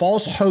 a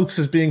false hoax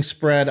is being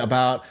spread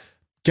about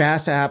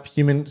Gas app,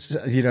 human,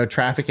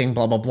 trafficking,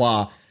 blah, blah,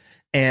 blah.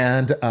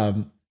 And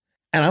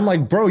I'm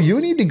like, bro, you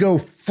need to go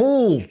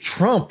full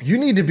Trump. You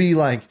need to be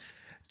like,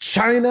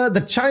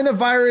 the China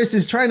virus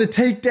is trying to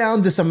take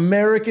down this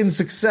American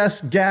success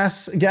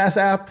gas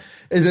app.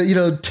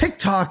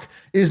 TikTok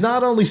is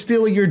not only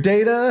stealing your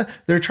data,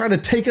 they're trying to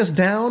take us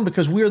down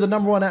because we are the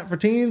 #1 app for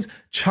teens.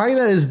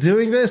 China is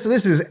doing this.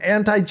 This is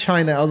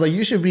anti-China. I was like,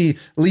 you should be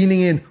leaning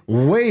in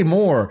way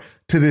more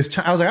to this.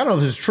 I was like, I don't know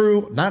if this is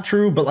true, not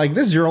true, but like,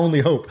 this is your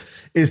only hope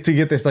is to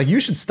get this. Like, you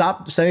should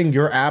stop saying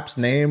your app's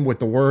name with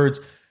the words,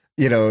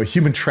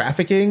 human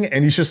trafficking.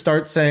 And you should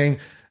start saying,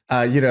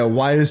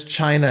 why is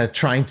China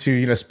trying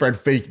to, spread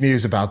fake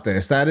news about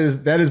this? That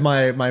is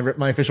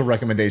my official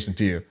recommendation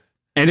to you.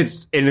 And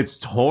it's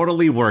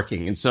totally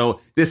working. And so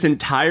this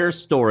entire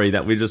story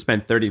that we just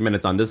spent 30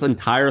 minutes on, this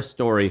entire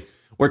story,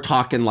 we're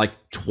talking like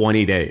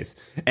 20 days.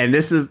 And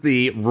this is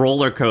the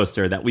roller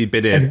coaster that we've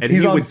been in. And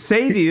he would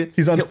say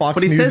he's on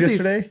Fox News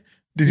yesterday.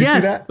 Did you see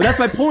that? But that's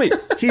my point.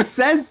 He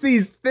says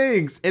these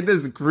things in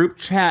this group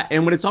chat.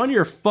 And when it's on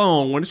your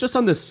phone, when it's just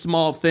on this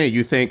small thing,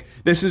 you think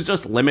this is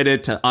just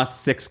limited to us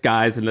 6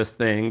 guys in this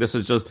thing. This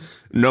is just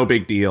no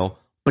big deal.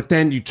 But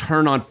then you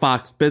turn on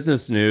Fox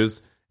Business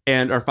News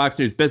or Fox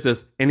News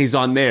Business, and he's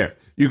on there.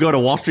 You go to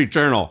Wall Street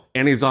Journal,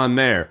 and he's on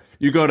there.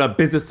 You go to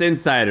Business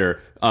Insider,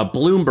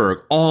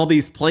 Bloomberg, all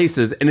these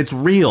places, and it's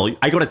real.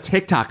 I go to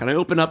TikTok, and I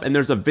open up, and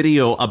there's a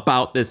video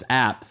about this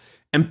app.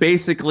 And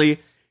basically,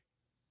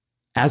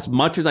 as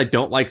much as I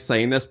don't like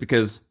saying this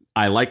because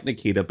I like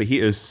Nikita, but he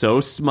is so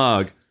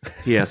smug,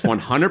 he has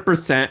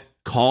 100%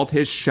 called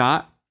his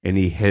shot, and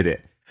he hit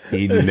it.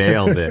 He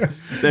nailed it.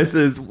 This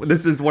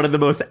is one of the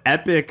most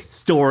epic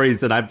stories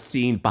that I've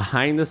seen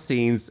behind the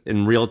scenes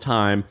in real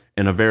time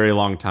in a very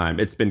long time.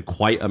 It's been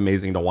quite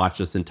amazing to watch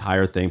this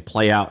entire thing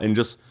play out in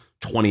just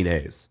 20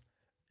 days.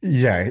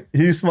 Yeah,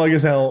 he's smug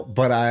as hell,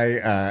 but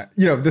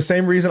the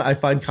same reason I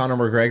find Conor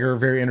McGregor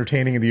very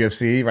entertaining in the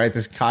UFC, right?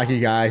 This cocky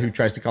guy who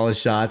tries to call his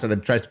shots and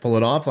then tries to pull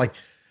it off. Like,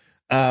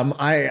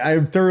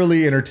 I'm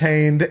thoroughly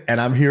entertained,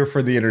 and I'm here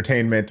for the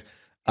entertainment.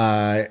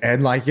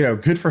 And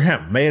good for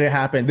him, made it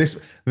happen.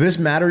 This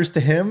matters to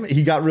him.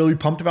 He got really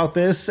pumped about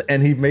this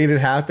and he made it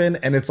happen.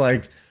 And it's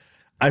like,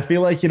 I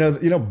feel like,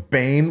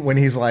 Bane, when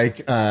he's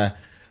like,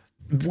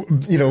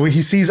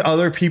 he sees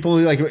other people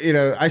like,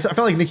 I felt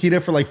like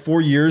Nikita for like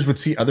 4 years would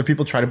see other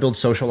people try to build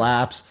social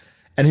apps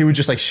and he would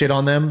just like shit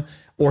on them.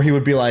 Or he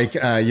would be like,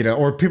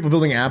 or people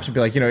building apps would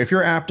be like, if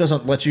your app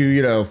doesn't let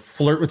you,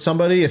 flirt with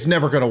somebody, it's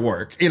never going to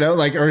work,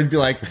 or he'd be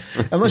like,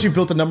 unless you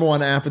built the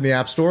 #1 app in the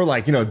app store,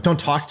 like, don't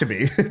talk to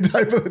me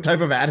type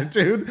of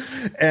attitude.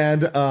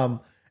 And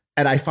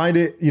I find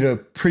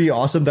it, pretty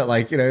awesome that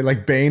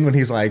like Bane, when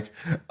he's like,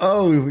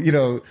 oh,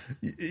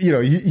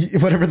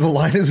 whatever the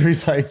line is where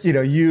he's like,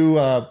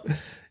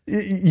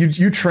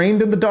 you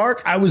trained in the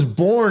dark. I was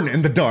born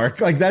in the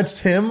dark. Like, that's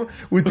him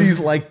with these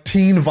like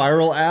teen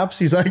viral apps.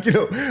 He's like,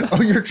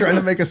 oh, you're trying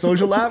to make a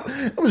social app.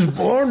 I was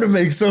born to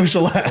make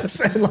social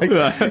apps. And like,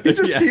 he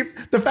just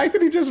the fact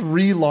that he just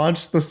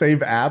relaunched the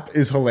same app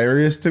is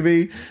hilarious to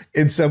me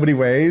in so many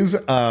ways.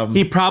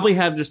 He probably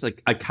had just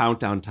like a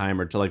countdown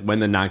timer to like when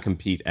the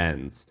non-compete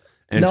ends.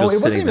 And no,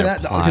 it wasn't even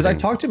that, because I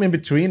talked to him in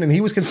between and he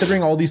was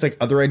considering all these like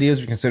other ideas.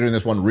 He was considering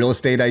this one real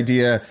estate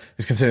idea.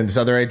 He's considering this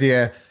other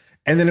idea.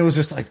 And then it was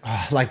just like,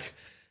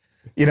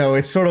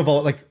 it's sort of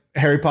like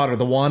Harry Potter,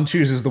 the wand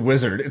chooses the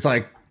wizard. It's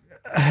like,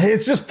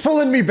 it's just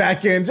pulling me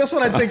back in. Just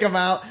when I think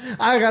about,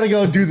 I got to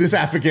go do this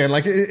app again.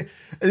 Like,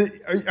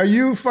 are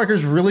you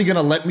fuckers really going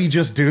to let me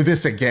just do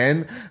this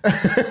again?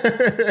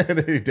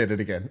 And he did it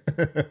again.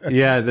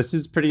 Yeah, this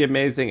is pretty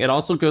amazing. It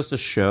also goes to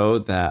show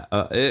that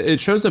it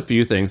shows a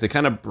few things. It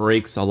kind of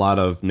breaks a lot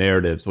of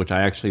narratives, which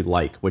I actually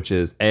like, which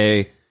is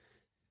you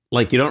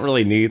don't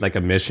really need like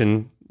a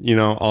mission,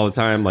 all the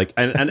time. Like,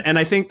 and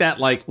I think that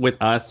like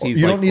with us,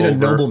 you don't need a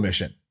noble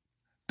mission.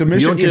 The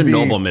mission can be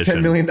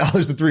 $10 million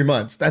to 3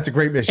 months. That's a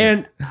great mission.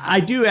 And I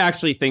do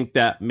actually think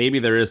that maybe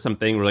there is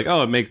something where like,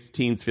 oh, it makes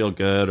teens feel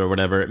good or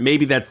whatever.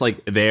 Maybe that's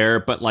like there.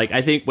 But like,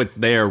 I think what's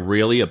there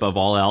really above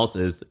all else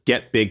is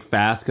get big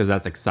fast because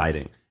that's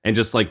exciting. And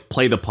just like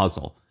play the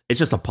puzzle. It's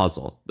just a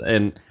puzzle.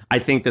 And I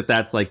think that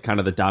that's like kind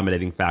of the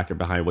dominating factor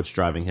behind what's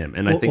driving him.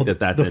 And I think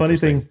that's the funny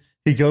thing.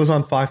 He goes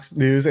on Fox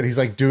News and he's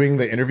like doing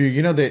the interview.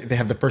 They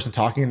have the person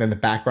talking and then in the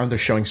background they're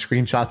showing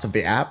screenshots of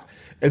the app.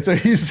 And so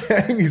he's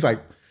saying, he's like,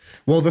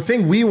 well, the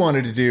thing we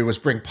wanted to do was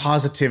bring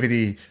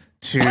positivity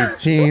to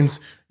teens.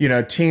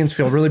 Teens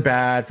feel really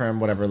bad from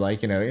whatever,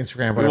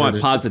 Instagram, whatever. We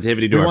want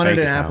positivity to our bank account. We wanted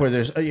an account app where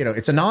there's,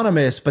 it's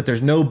anonymous, but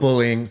there's no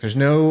bullying. There's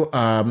no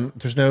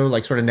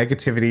like sort of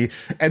negativity.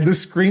 And the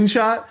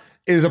screenshot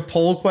is a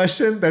poll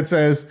question that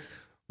says,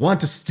 want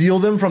to steal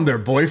them from their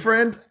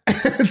boyfriend?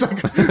 It's like,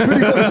 who do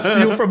you want to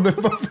steal from their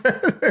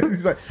boyfriend?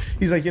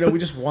 he's like, we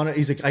just want to,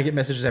 he's like, I get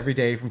messages every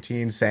day from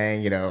teens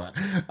saying,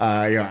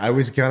 I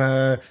was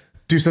gonna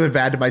do something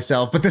bad to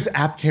myself, but this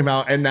app came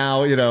out and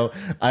now,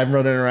 I'm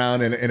running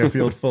around in a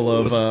field full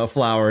of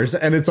flowers.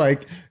 And it's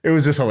like, it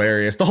was just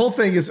hilarious. The whole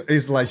thing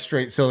is like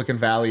straight Silicon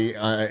Valley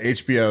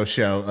HBO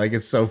show. Like,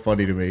 it's so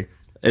funny to me.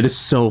 It is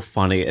so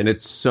funny and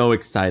it's so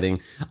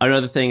exciting.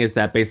 Another thing is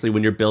that basically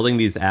when you're building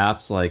these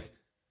apps, like,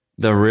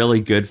 the really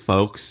good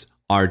folks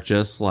are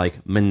just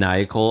like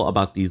maniacal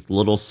about these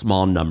little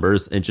small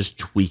numbers and just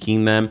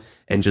tweaking them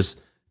and just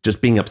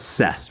being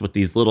obsessed with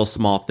these little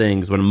small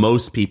things when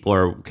most people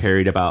are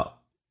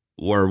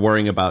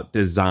worrying about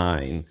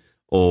design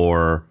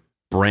or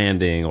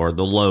branding or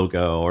the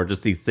logo or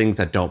just these things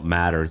that don't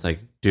matter. It's like,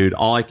 dude,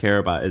 all I care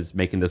about is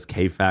making this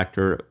K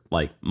factor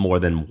like more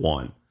than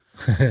 1.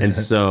 And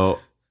so,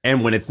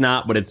 and when it's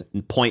not, but it's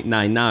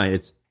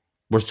 0.99,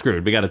 we're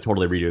screwed. We got to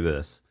totally redo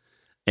this.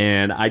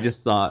 And I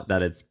just thought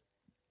that it's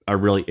a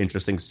really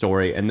interesting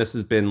story. And this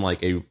has been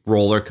like a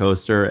roller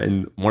coaster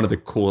and one of the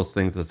coolest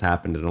things that's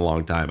happened in a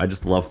long time. I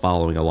just love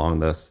following along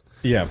this.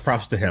 Yeah,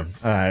 props to him.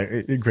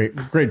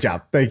 Great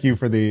job. Thank you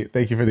for the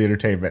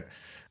entertainment.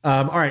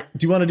 All right.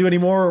 Do you want to do any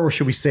more, or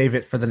should we save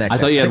it for the next? I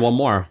thought you had one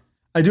more.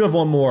 I do have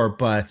one more,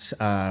 but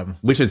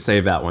we should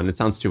save that one. It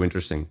sounds too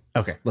interesting.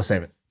 Okay, let's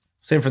save it.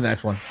 Save it for the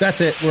next one. That's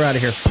it. We're out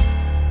of here.